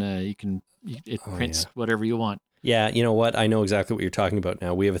different, and it prints whatever you want. Yeah, you know what? I know exactly what you're talking about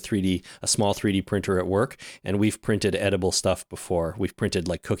now. We have a small 3D printer at work, and we've printed edible stuff before. We've printed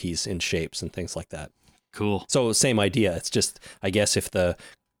like cookies in shapes and things like that. Cool. So same idea. It's just, I guess if the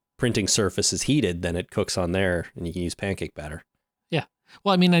printing surface is heated, then it cooks on there, and you can use pancake batter. Yeah.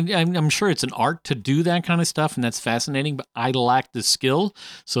 Well, I mean, I'm sure it's an art to do that kind of stuff, and that's fascinating, but I lack the skill.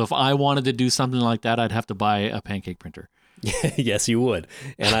 So if I wanted to do something like that, I'd have to buy a pancake printer. Yes, you would.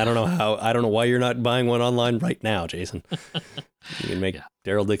 And I don't know why you're not buying one online right now, Jason. You can make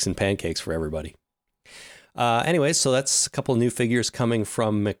Daryl Dixon pancakes for everybody. Anyways, so that's a couple of new figures coming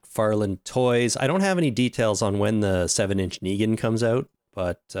from McFarlane Toys. I don't have any details on when the 7-inch Negan comes out,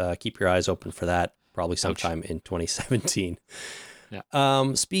 but keep your eyes open for that, probably sometime in 2017.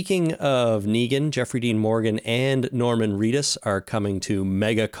 Yeah. Speaking of Negan, Jeffrey Dean Morgan and Norman Reedus are coming to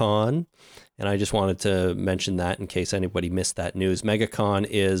MegaCon. And I just wanted to mention that in case anybody missed that news. MegaCon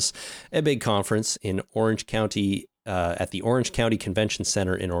is a big conference in Orange County, at the Orange County Convention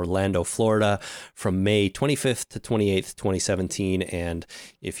Center in Orlando, Florida, from May 25th to 28th, 2017. And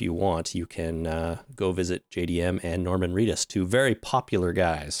if you want, you can go visit JDM and Norman Reedus, two very popular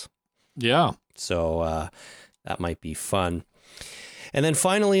guys. Yeah. So that might be fun. And then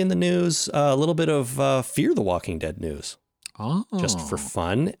finally in the news, a little bit of Fear the Walking Dead news. Oh. Just for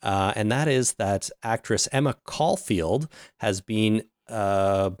fun. And that is that actress Emma Caulfield has been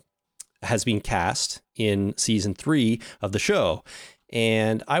cast in season 3 of the show.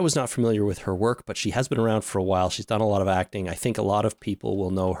 And I was not familiar with her work, but she has been around for a while. She's done a lot of acting. I think a lot of people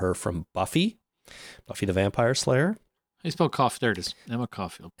will know her from Buffy the Vampire Slayer. How you spell Caulfield? There it is. Emma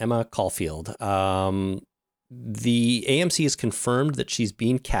Caulfield. Emma Caulfield. The AMC has confirmed that she's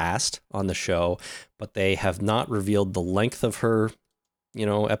being cast on the show, but they have not revealed the length of her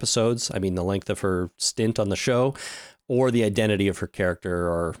episodes. I mean, the length of her stint on the show or the identity of her character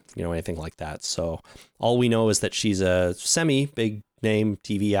or, anything like that. So all we know is that she's a semi-big name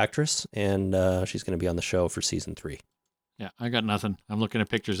TV actress, and she's going to be on the show for season 3. Yeah, I got nothing. I'm looking at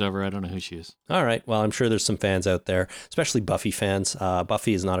pictures of her. I don't know who she is. All right. Well, I'm sure there's some fans out there, especially Buffy fans.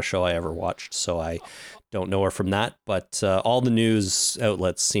 Buffy is not a show I ever watched, so I don't know her from that. But all the news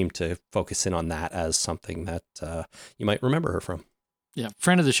outlets seem to focus in on that as something that you might remember her from. Yeah,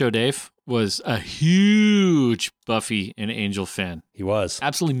 friend of the show, Dave, was a huge Buffy and Angel fan. He was.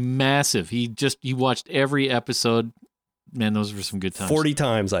 Absolutely massive. He watched every episode. Man, those were some good times. 40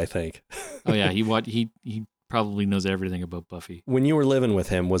 times, I think. Oh, yeah. He probably knows everything about Buffy. When you were living with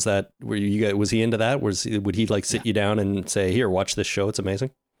him, was he into that? Would he sit you down and say, "Here, watch this show. It's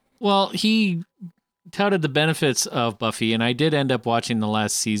amazing"? Well, he touted the benefits of Buffy, and I did end up watching the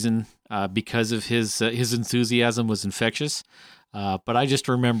last season because of his enthusiasm was infectious. But I just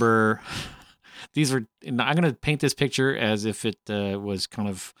remember I'm going to paint this picture as if it was kind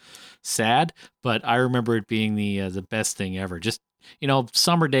of sad, but I remember it being the best thing ever. Just,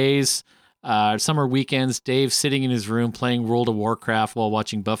 summer days, summer weekends, Dave sitting in his room playing World of Warcraft while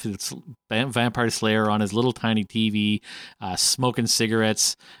watching Buffy the Vampire Slayer on his little tiny TV, smoking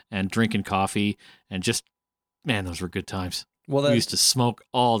cigarettes and drinking coffee, and just, man, those were good times. Well, we used to smoke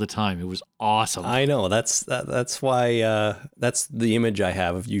all the time. It was awesome. I know. That's why that's the image I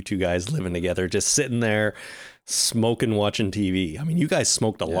have of you two guys living together, just sitting there smoking, watching TV. I mean, you guys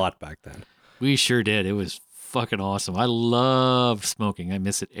smoked a lot back then. We sure did. It was fucking awesome. I loved smoking. I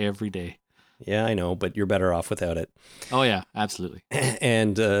miss it every day. Yeah, I know, but you're better off without it. Oh, yeah, absolutely.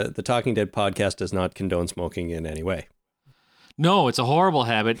 And the Talking Dead podcast does not condone smoking in any way. No, it's a horrible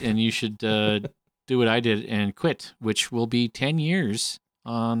habit, and you should do what I did and quit, which will be 10 years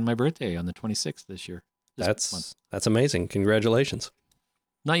on my birthday on the 26th this year. That's amazing. Congratulations.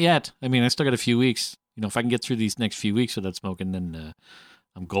 Not yet. I mean, I still got a few weeks. If I can get through these next few weeks without smoking, then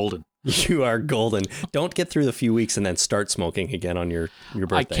I'm golden. You are golden. Don't get through the few weeks and then start smoking again on your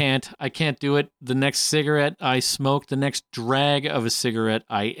birthday. I can't do it. The next cigarette I smoke, the next drag of a cigarette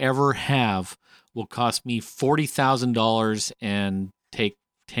I ever have will cost me $40,000 and take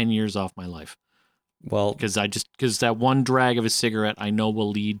 10 years off my life. Well, because that one drag of a cigarette I know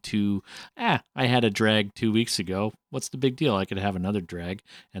will lead to, I had a drag 2 weeks ago. What's the big deal? I could have another drag,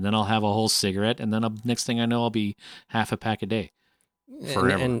 and then I'll have a whole cigarette, and then next thing I know, I'll be half a pack a day.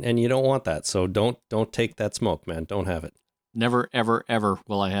 Forever. And you don't want that, so don't take that smoke, man. Don't have it. Never, ever, ever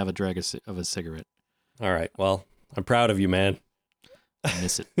will I have a drag of a cigarette. All right. Well, I'm proud of you, man. I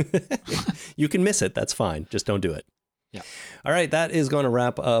miss it. You can miss it. That's fine. Just don't do it. Yeah. All right, that is going to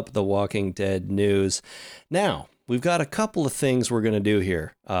wrap up the Walking Dead news. Now, we've got a couple of things we're going to do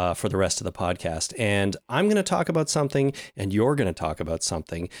here for the rest of the podcast. And I'm going to talk about something, and you're going to talk about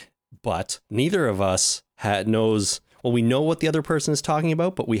something. But neither of us knows... Well, we know what the other person is talking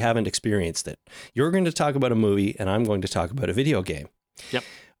about, but we haven't experienced it. You're going to talk about a movie, and I'm going to talk about a video game. Yep.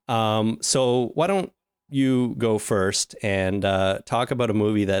 So why don't you go first and talk about a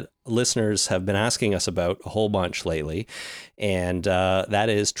movie that listeners have been asking us about a whole bunch lately, and that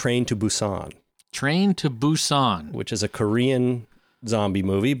is Train to Busan. Train to Busan. Which is a Korean zombie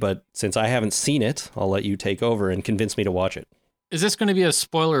movie, but since I haven't seen it, I'll let you take over and convince me to watch it. Is this going to be a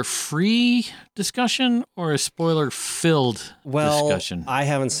spoiler-free discussion or a spoiler-filled discussion? Well, I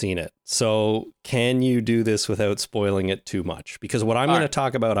haven't seen it. So can you do this without spoiling it too much? Because what I'm going to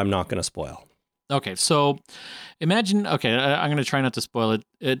talk about, I'm not going to spoil. Okay, so imagine, I'm going to try not to spoil it.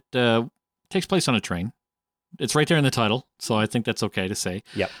 It takes place on a train. It's right there in the title, so I think that's okay to say.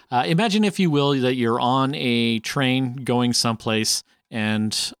 Yep. Imagine, if you will, that you're on a train going someplace,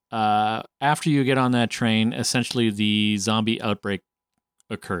 and after you get on that train, essentially the zombie outbreak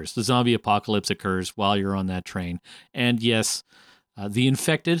occurs. The zombie apocalypse occurs while you're on that train. And yes, the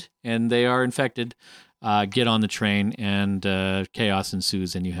infected, and they are infected, get on the train, and chaos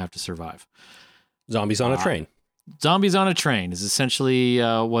ensues, and you have to survive. Zombies on a train. Zombies on a train is essentially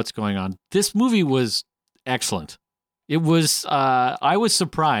what's going on. This movie was excellent. It was. I was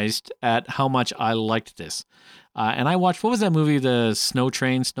surprised at how much I liked this. And I watched, what was that movie? The Snow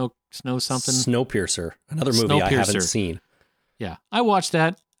Train, Snow something? Snowpiercer. Another movie I haven't seen. Yeah. I watched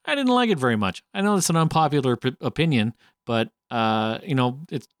that. I didn't like it very much. I know it's an unpopular opinion, but,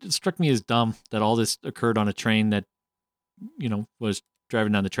 it struck me as dumb that all this occurred on a train that, was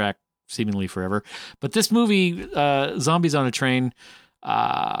driving down the track seemingly forever. But this movie, Zombies on a Train,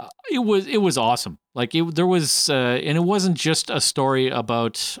 it was awesome. Like there was, and it wasn't just a story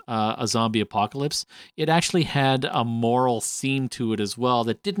about a zombie apocalypse. It actually had a moral theme to it as well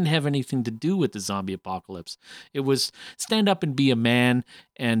that didn't have anything to do with the zombie apocalypse. It was stand up and be a man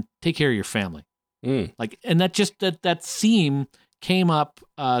and take care of your family. Like, and that theme came up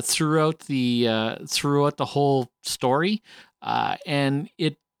throughout the whole story, and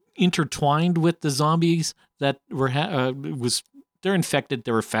it intertwined with the zombies that they're infected.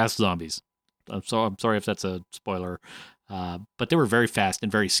 They were fast zombies. I'm sorry if that's a spoiler, but they were very fast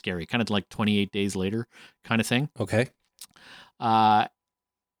and very scary, kind of like 28 Days Later kind of thing. Okay. But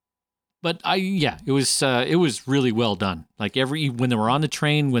it was really well done. Like when they were on the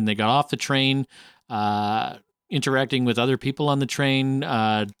train, when they got off the train, interacting with other people on the train,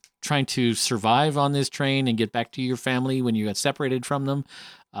 trying to survive on this train and get back to your family when you got separated from them.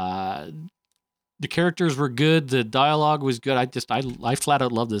 The characters were good. The dialogue was good. I flat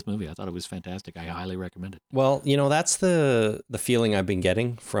out love this movie. I thought it was fantastic. I highly recommend it. Well, that's the feeling I've been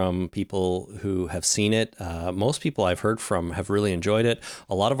getting from people who have seen it. Most people I've heard from have really enjoyed it.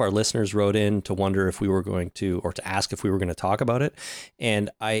 A lot of our listeners wrote in to wonder if we were going to, or to ask if we were going to talk about it.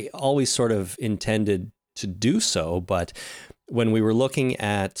 And I always sort of intended to do so, but when we were looking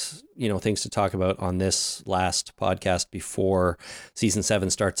at, things to talk about on this last podcast before season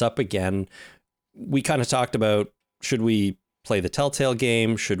 7 starts up again, we kind of talked about, should we play the Telltale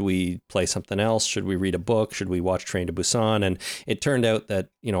game? Should we play something else? Should we read a book? Should we watch Train to Busan? And it turned out that,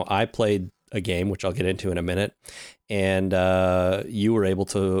 I played a game, which I'll get into in a minute, and you were able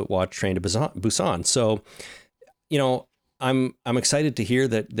to watch Train to Busan. So, I'm excited to hear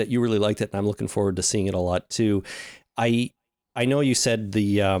that you really liked it, and I'm looking forward to seeing it a lot too. I know you said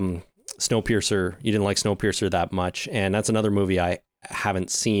the Snowpiercer, you didn't like Snowpiercer that much, and that's another movie I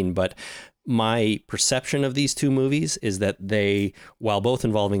haven't seen, but my perception of these two movies is that they, while both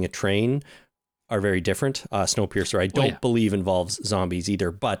involving a train, are very different. Snowpiercer, I don't believe involves zombies either,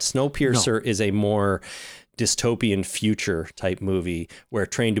 but Snowpiercer is a more dystopian future type movie, where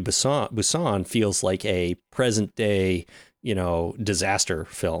Train to Busan feels like a present day, disaster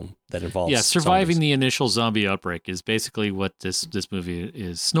film that involves surviving zombies. The initial zombie outbreak is basically what this movie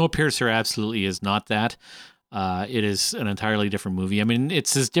is. Snowpiercer absolutely is not that. It is an entirely different movie. I mean,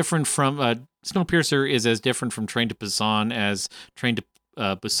 it's as different from Snowpiercer is as different from Train to Busan as Train to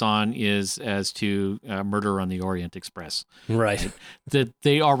Busan is as to Murder on the Orient Express. Right. That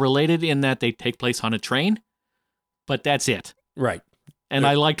they are related in that they take place on a train, but that's it. Right. And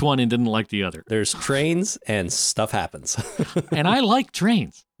I liked one and didn't like the other. There's trains and stuff happens. And I like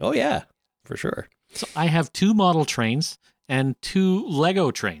trains. Oh yeah, for sure. So I have 2 model trains and 2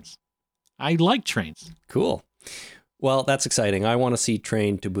 Lego trains. I like trains. Cool. Well, that's exciting. I want to see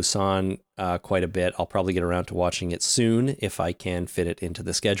Train to Busan quite a bit. I'll probably get around to watching it soon if I can fit it into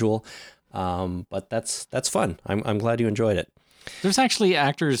the schedule. But that's fun. I'm glad you enjoyed it. There's actually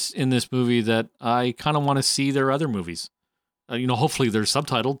actors in this movie that I kind of want to see their other movies. Hopefully they're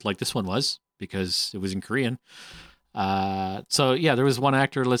subtitled like this one was, because it was in Korean. So yeah, there was one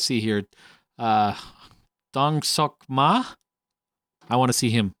actor. Let's see here. Dong Sok Ma. I want to see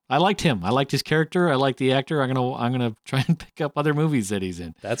him. I liked him. I liked his character. I like the actor. I'm gonna try and pick up other movies that he's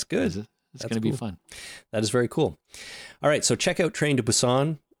in. That's good. It's gonna be fun. That is very cool. All right, so check out Train to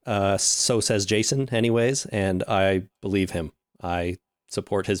Busan. So says Jason, anyways, and I believe him. I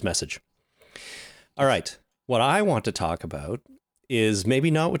support his message. All right, what I want to talk about is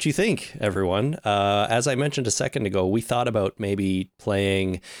maybe not what you think, everyone. As I mentioned a second ago, we thought about maybe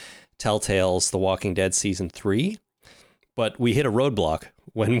playing Telltale's The Walking Dead Season 3. But we hit a roadblock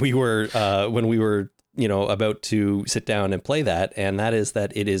when we were about to sit down and play that, and that is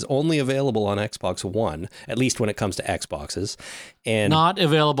that it is only available on Xbox One, at least when it comes to Xboxes, and not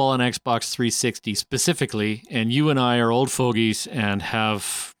available on Xbox 360 specifically. And you and I are old fogies and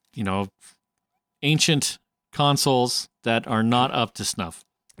have ancient consoles that are not up to snuff.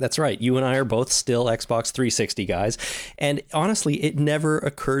 That's right. You and I are both still Xbox 360 guys. And honestly, it never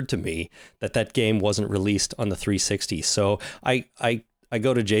occurred to me that game wasn't released on the 360. So I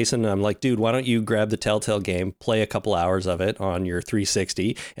go to Jason and I'm like, dude, why don't you grab the Telltale game, play a couple hours of it on your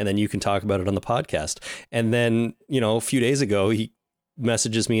 360, and then you can talk about it on the podcast. And then, a few days ago, he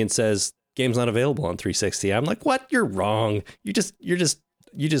messages me and says, game's not available on 360. I'm like, what? You're wrong. You just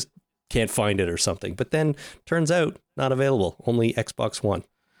can't find it or something. But then turns out not available, only Xbox One.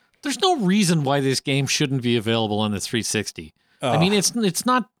 There's no reason why this game shouldn't be available on the 360. I mean, it's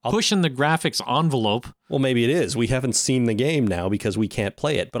not pushing the graphics envelope. Well, maybe it is. We haven't seen the game now because we can't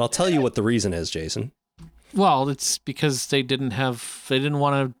play it. But I'll tell you what the reason is, Jason. Well, it's because they didn't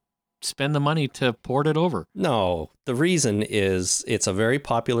want to spend the money to port it over. No, the reason is it's a very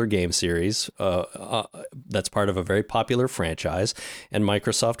popular game series that's part of a very popular franchise, and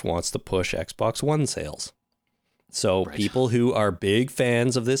Microsoft wants to push Xbox One sales. So people who are big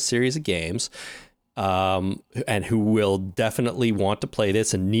fans of this series of games and who will definitely want to play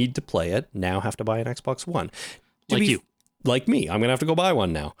this and need to play it now have to buy an Xbox One. Like me, I'm going to have to go buy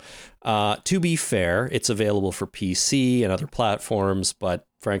one now. To be fair, it's available for PC and other platforms, but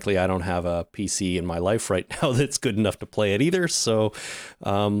frankly, I don't have a PC in my life right now that's good enough to play it either. So,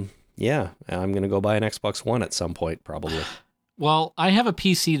 yeah, I'm going to go buy an Xbox One at some point, probably. Well, I have a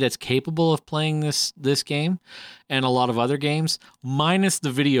PC that's capable of playing this game and a lot of other games, minus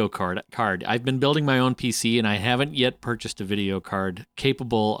the video card. I've been building my own PC, and I haven't yet purchased a video card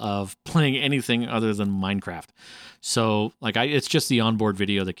capable of playing anything other than Minecraft. So, it's just the onboard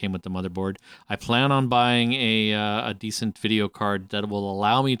video that came with the motherboard. I plan on buying a decent video card that will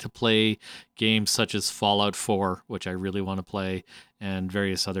allow me to play games such as Fallout 4, which I really want to play, and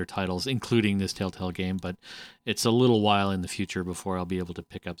various other titles, including this Telltale game. But it's a little while in the future before I'll be able to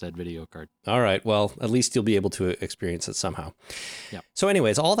pick up that video card. All right. Well, at least you'll be able to experience it somehow. Yep. So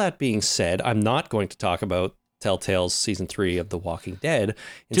anyways, all that being said, I'm not going to talk about Telltale's Season 3 of The Walking Dead.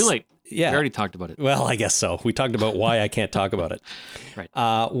 Too late. Yeah. We already talked about it. Well, I guess so. We talked about why I can't talk about it. Right.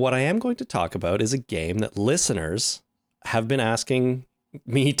 What I am going to talk about is a game that listeners have been asking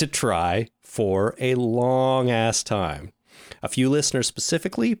me to try for a long ass time. A few listeners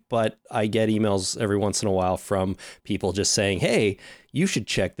specifically, but I get emails every once in a while from people just saying, hey, you should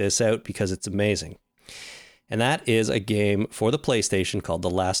check this out because it's amazing. And that is a game for the PlayStation called The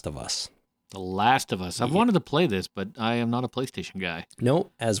Last of Us. The Last of Us. I've wanted to play this, but I am not a PlayStation guy.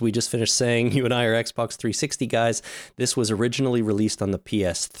 No, as we just finished saying, you and I are Xbox 360 guys. This was originally released on the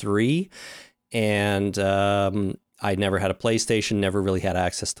PS3, and I never had a PlayStation, never really had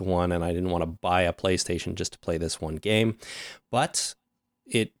access to one, and I didn't want to buy a PlayStation just to play this one game. But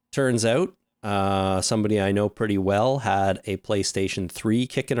it turns out somebody I know pretty well had a PlayStation 3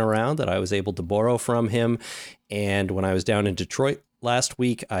 kicking around that I was able to borrow from him. And when I was down in Detroit last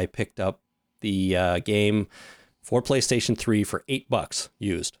week, I picked up the game for PlayStation 3 for $8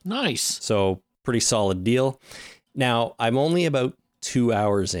 used. Nice. So pretty solid deal. Now, I'm only about 2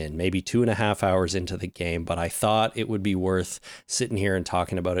 hours in, maybe 2.5 hours into the game, but I thought it would be worth sitting here and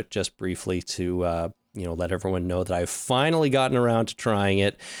talking about it just briefly to let everyone know that I've finally gotten around to trying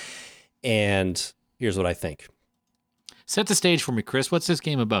it. And here's what I think. Set the stage for me, Chris. What's this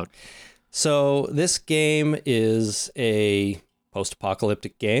game about? So this game is a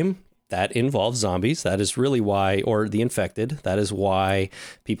post-apocalyptic game that involves zombies. That is really why, or the infected. That is why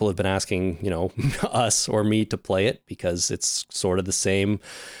people have been asking, us or me to play it, because it's sort of the same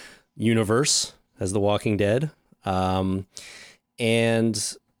universe as The Walking Dead. And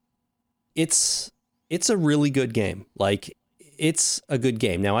it's a really good game. It's a good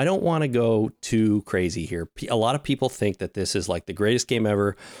game. Now, I don't want to go too crazy here. A lot of people think that this is like the greatest game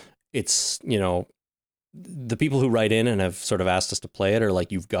ever. It's, the people who write in and have sort of asked us to play it are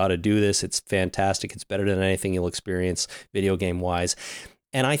like, you've got to do this. It's fantastic. It's better than anything you'll experience video game wise.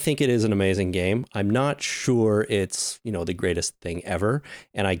 And I think it is an amazing game. I'm not sure it's, the greatest thing ever.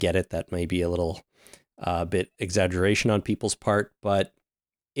 And I get it. That may be a little bit exaggeration on people's part, but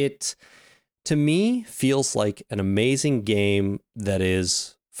it, to me, feels like an amazing game that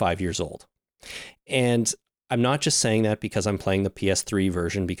is 5 years old. And I'm not just saying that because I'm playing the PS3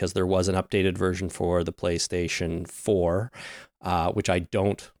 version, because there was an updated version for the PlayStation 4, which I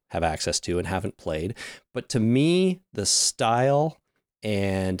don't have access to and haven't played. But to me, the style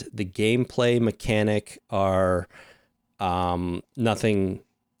and the gameplay mechanic are nothing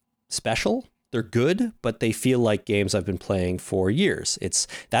special. They're good, but they feel like games I've been playing for years.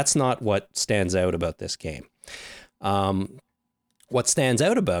 That's not what stands out about this game. What stands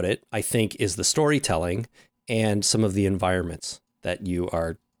out about it, I think, is the storytelling and some of the environments that you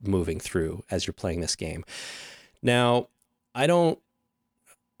are moving through as you're playing this game. Now, I'm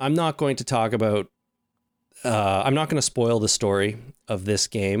not going to talk about, I'm not going to spoil the story of this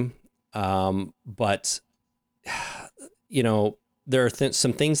game, but, there are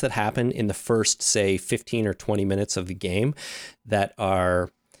some things that happen in the first, say, 15 or 20 minutes of the game that are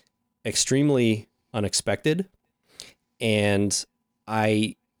extremely unexpected. And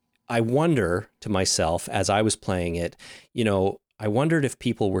I wonder to myself, as I was playing it, I wondered if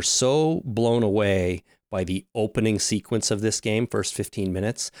people were so blown away by the opening sequence of this game, first 15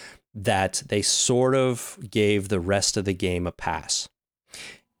 minutes, that they sort of gave the rest of the game a pass.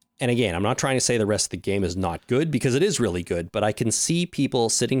 And again, I'm not trying to say the rest of the game is not good, because it is really good, but I can see people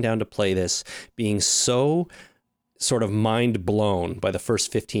sitting down to play this being so sort of mind blown by the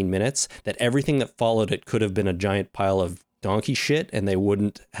first 15 minutes that everything that followed it could have been a giant pile of donkey shit and they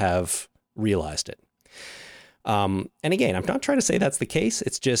wouldn't have realized it. And again, I'm not trying to say that's the case.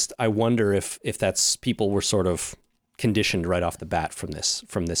 It's just, I wonder if that's, people were sort of conditioned right off the bat from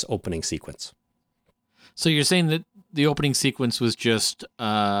this opening sequence. So you're saying that the opening sequence was just,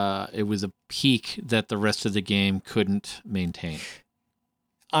 it was a peak that the rest of the game couldn't maintain.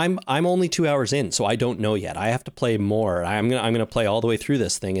 I'm only 2 hours in, so I don't know yet. I have to play more. I'm gonna play all the way through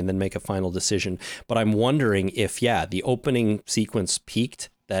this thing and then make a final decision. But I'm wondering if, the opening sequence peaked,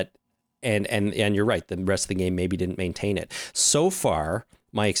 that, and you're right, the rest of the game maybe didn't maintain it. So far,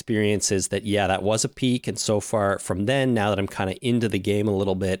 my experience is that that was a peak, and so far from then, now that I'm kind of into the game a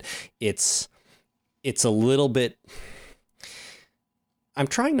little bit, it's a little bit. I'm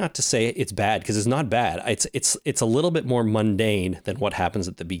trying not to say it's bad because it's not bad. It's a little bit more mundane than what happens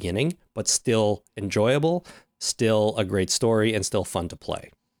at the beginning, but still enjoyable, still a great story, and still fun to play.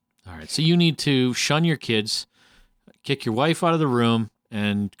 All right. So you need to shun your kids, kick your wife out of the room,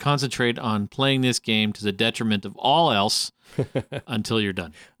 and concentrate on playing this game to the detriment of all else until you're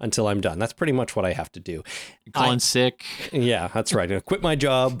done. Until I'm done. That's pretty much what I have to do. You're calling sick. Yeah, that's right. I'm going to quit my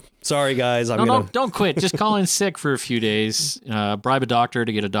job. Sorry, guys. Don't quit. Just call in sick for a few days. Bribe a doctor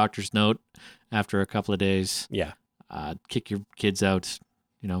to get a doctor's note after a couple of days. Yeah. Kick your kids out.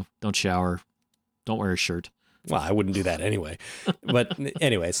 Don't shower. Don't wear a shirt. Well, I wouldn't do that anyway. But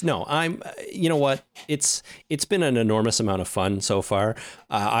anyways, no, you know what? It's been an enormous amount of fun so far.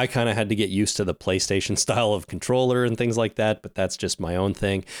 I kind of had to get used to the PlayStation style of controller and things like that, but that's just my own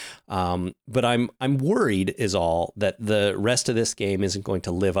thing. But I'm worried is all that the rest of this game isn't going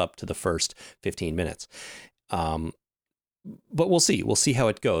to live up to the first 15 minutes. But we'll see. We'll see how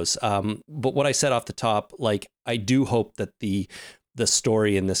it goes. But what I said off the top, like, I do hope that the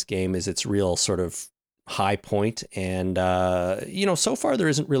story in this game is its real sort of high point, and so far there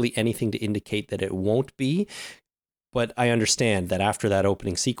isn't really anything to indicate that it won't be, but I understand that after that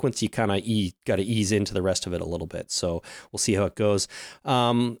opening sequence you kind of got to ease into the rest of it a little bit, so we'll see how it goes.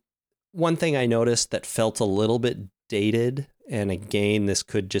 One thing I noticed that felt a little bit dated, and again this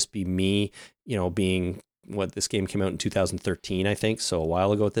could just be me being what, this game came out in 2013, I think, so a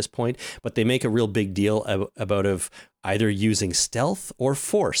while ago at this point, but they make a real big deal about either using stealth or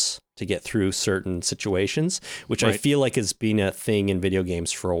force to get through certain situations, which right. I feel like has been a thing in video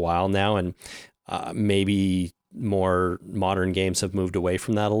games for a while now, and maybe more modern games have moved away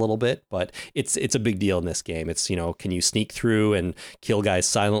from that a little bit, but it's a big deal in this game. It's, can you sneak through and kill guys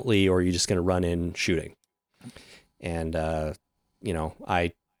silently, or are you just going to run in shooting? And,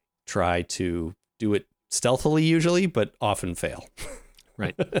 I try to do it stealthily usually, but often fail.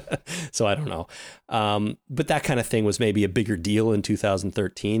 Right. So I don't know. But that kind of thing was maybe a bigger deal in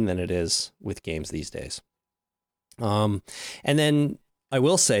 2013 than it is with games these days. And then I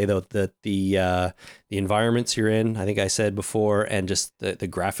will say, though, that the environments you're in, I think I said before, and just the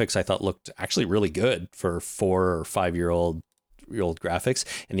graphics I thought looked actually really good for 4 or 5 year old graphics,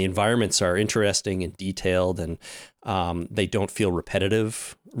 and the environments are interesting and detailed, and they don't feel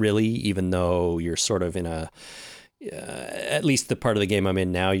repetitive really, even though you're sort of in at least the part of the game I'm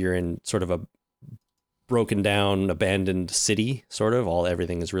in now, you're in sort of a broken down, abandoned city, sort of.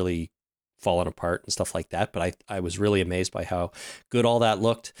 Everything is really fallen apart and stuff like that. But I was really amazed by how good all that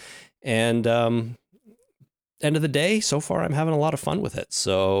looked. And end of the day, so far, I'm having a lot of fun with it.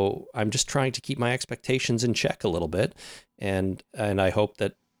 So I'm just trying to keep my expectations in check a little bit. And I hope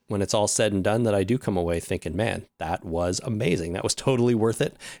that when it's all said and done, that I do come away thinking, man, that was amazing. That was totally worth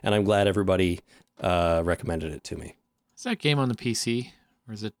it. And I'm glad everybody recommended it to me. Is that game on the PC,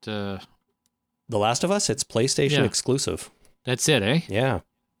 or is it The Last of Us? It's PlayStation exclusive. That's it, eh? Yeah.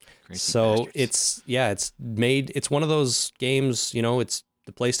 Crazy so bastards. It's one of those games, it's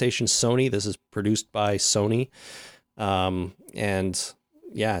the PlayStation Sony. This is produced by Sony. And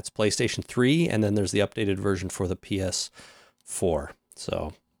it's PlayStation 3, and then there's the updated version for the PS4.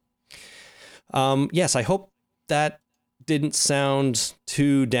 So yes, I hope that didn't sound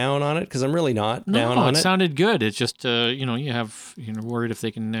too down on it, because I'm really not down on it. No, it sounded good. It's just you're worried if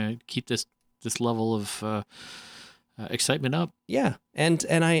they can keep this level of excitement up. Yeah, and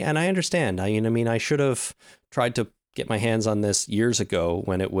I understand. I should have tried to get my hands on this years ago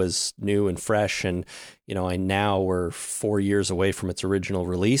when it was new and fresh, and we're 4 years away from its original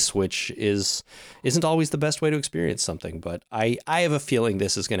release, which isn't always the best way to experience something. But I have a feeling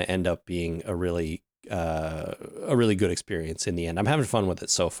this is going to end up being a really good experience in the end. I'm having fun with it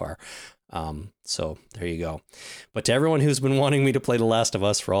so far. So there you go. But to everyone who's been wanting me to play The Last of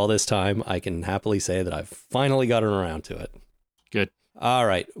Us for all this time, I can happily say that I've finally gotten around to it. Good. All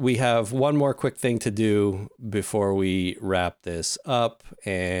right. We have one more quick thing to do before we wrap this up,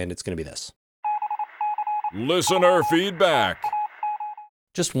 and it's going to be this. Listener feedback.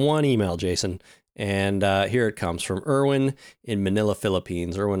 Just one email, Jason. And here it comes from Erwin in Manila,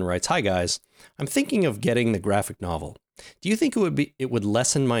 Philippines. Erwin writes, "Hi, guys. I'm thinking of getting the graphic novel. Do you think it would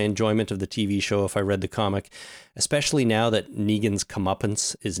lessen my enjoyment of the TV show if I read the comic, especially now that Negan's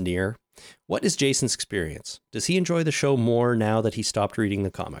comeuppance is near? What is Jason's experience? Does he enjoy the show more now that he stopped reading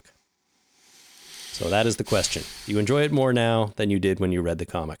the comic?" So that is the question. Do you enjoy it more now than you did when you read the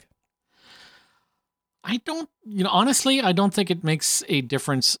comic? Honestly, I don't think it makes a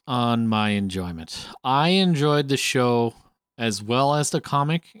difference on my enjoyment. I enjoyed the show as well as the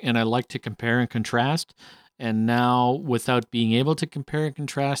comic, and I like to compare and contrast. And now, without being able to compare and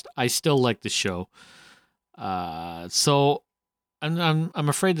contrast, I still like the show. So I'm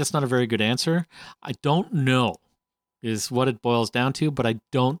afraid that's not a very good answer. I don't know is what it boils down to, but I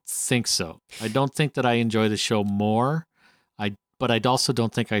don't think so. I don't think that I enjoy the show more. But I also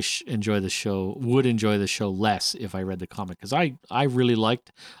don't think I would enjoy the show less if I read the comic, because I really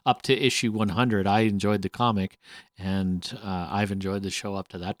liked up to issue 100. I enjoyed the comic, and I've enjoyed the show up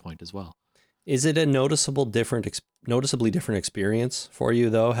to that point as well. Is it a noticeably different experience for you,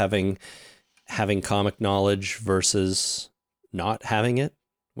 though, having comic knowledge versus not having it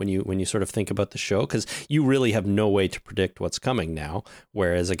when you sort of think about the show? Because you really have no way to predict what's coming now,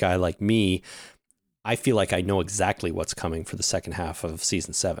 whereas a guy like me, I feel like I know exactly what's coming for the second half of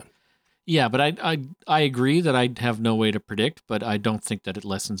season 7. Yeah, but I agree that I have no way to predict, but I don't think that it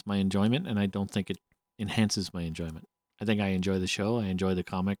lessens my enjoyment, and I don't think it enhances my enjoyment. I think I enjoy the show. I enjoy the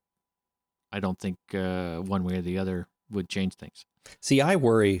comic. I don't think one way or the other would change things. See, I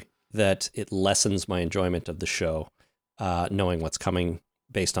worry that it lessens my enjoyment of the show, knowing what's coming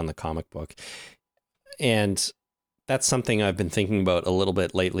based on the comic book. And that's something I've been thinking about a little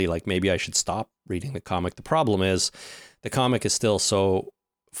bit lately, like maybe I should stop reading the comic. The problem is the comic is still so,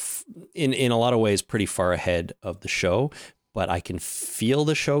 in a lot of ways, pretty far ahead of the show, but I can feel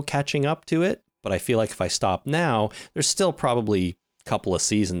the show catching up to it. But I feel like if I stop now, there's still probably a couple of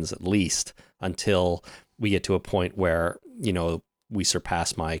seasons at least until we get to a point where, we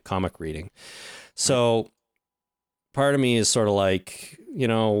surpass my comic reading. So part of me is sort of like,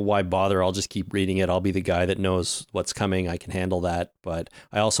 why bother? I'll just keep reading it. I'll be the guy that knows what's coming. I can handle that. But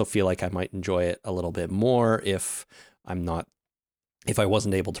I also feel like I might enjoy it a little bit more if I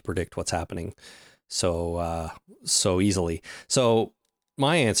wasn't able to predict what's happening so easily. So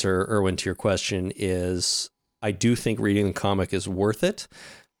my answer, Erwin, to your question is I do think reading the comic is worth it,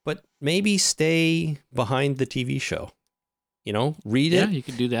 but maybe stay behind the TV show. Read it. Yeah, you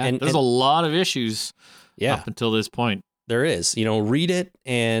can do that. There's a lot of issues up until this point. There is, read it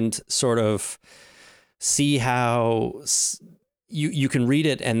and sort of see how you can read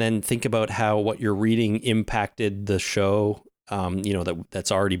it and then think about how what you're reading impacted the show,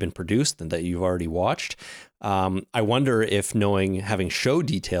 that's already been produced and that you've already watched. I wonder if having show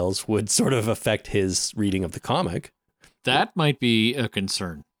details would sort of affect his reading of the comic. That might be a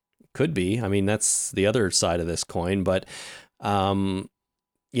concern. Could be. I mean, that's the other side of this coin, but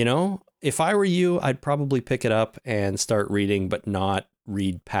if I were you, I'd probably pick it up and start reading, but not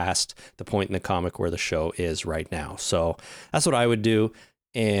read past the point in the comic where the show is right now. So that's what I would do.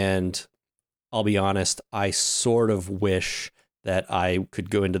 And I'll be honest, I sort of wish that I could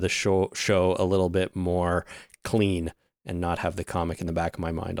go into the show a little bit more clean and not have the comic in the back of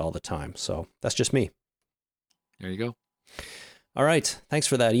my mind all the time. So that's just me. There you go. All right. Thanks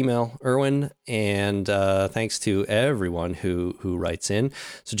for that email, Erwin. And thanks to everyone who writes in.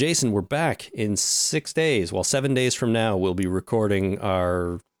 So, Jason, we're back in 6 days. Well, 7 days from now, we'll be recording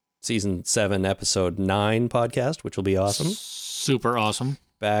our season 7, episode 9 podcast, which will be awesome. Super awesome.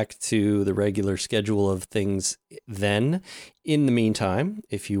 Back to the regular schedule of things then. In the meantime,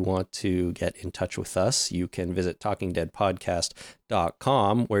 if you want to get in touch with us, you can visit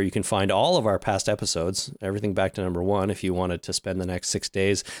talkingdeadpodcast.com, where you can find all of our past episodes, everything back to number 1. If you wanted to spend the next 6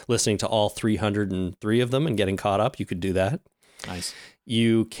 days listening to all 303 of them and getting caught up, you could do that. Nice.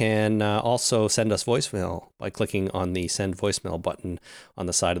 You can also send us voicemail by clicking on the send voicemail button on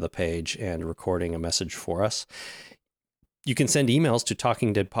the side of the page and recording a message for us. You can send emails to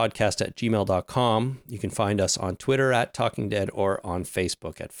talkingdeadpodcast@gmail.com. You can find us on Twitter @TalkingDead or on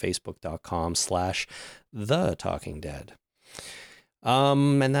Facebook at facebook.com/TheTalkingDead.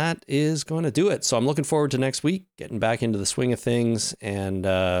 And that is going to do it. So I'm looking forward to next week, getting back into the swing of things. And,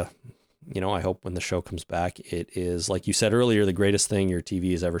 I hope when the show comes back, it is, like you said earlier, the greatest thing your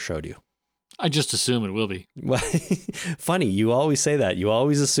TV has ever showed you. I just assume it will be. Well, funny, you always say that. You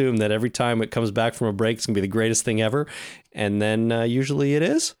always assume that every time it comes back from a break, it's going to be the greatest thing ever. And then usually it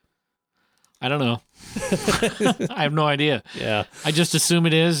is. I don't know. I have no idea. Yeah. I just assume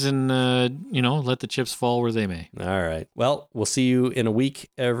it is and, let the chips fall where they may. All right. Well, we'll see you in a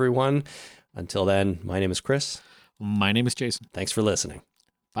week, everyone. Until then, my name is Chris. My name is Jason. Thanks for listening.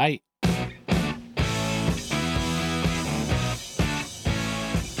 Bye.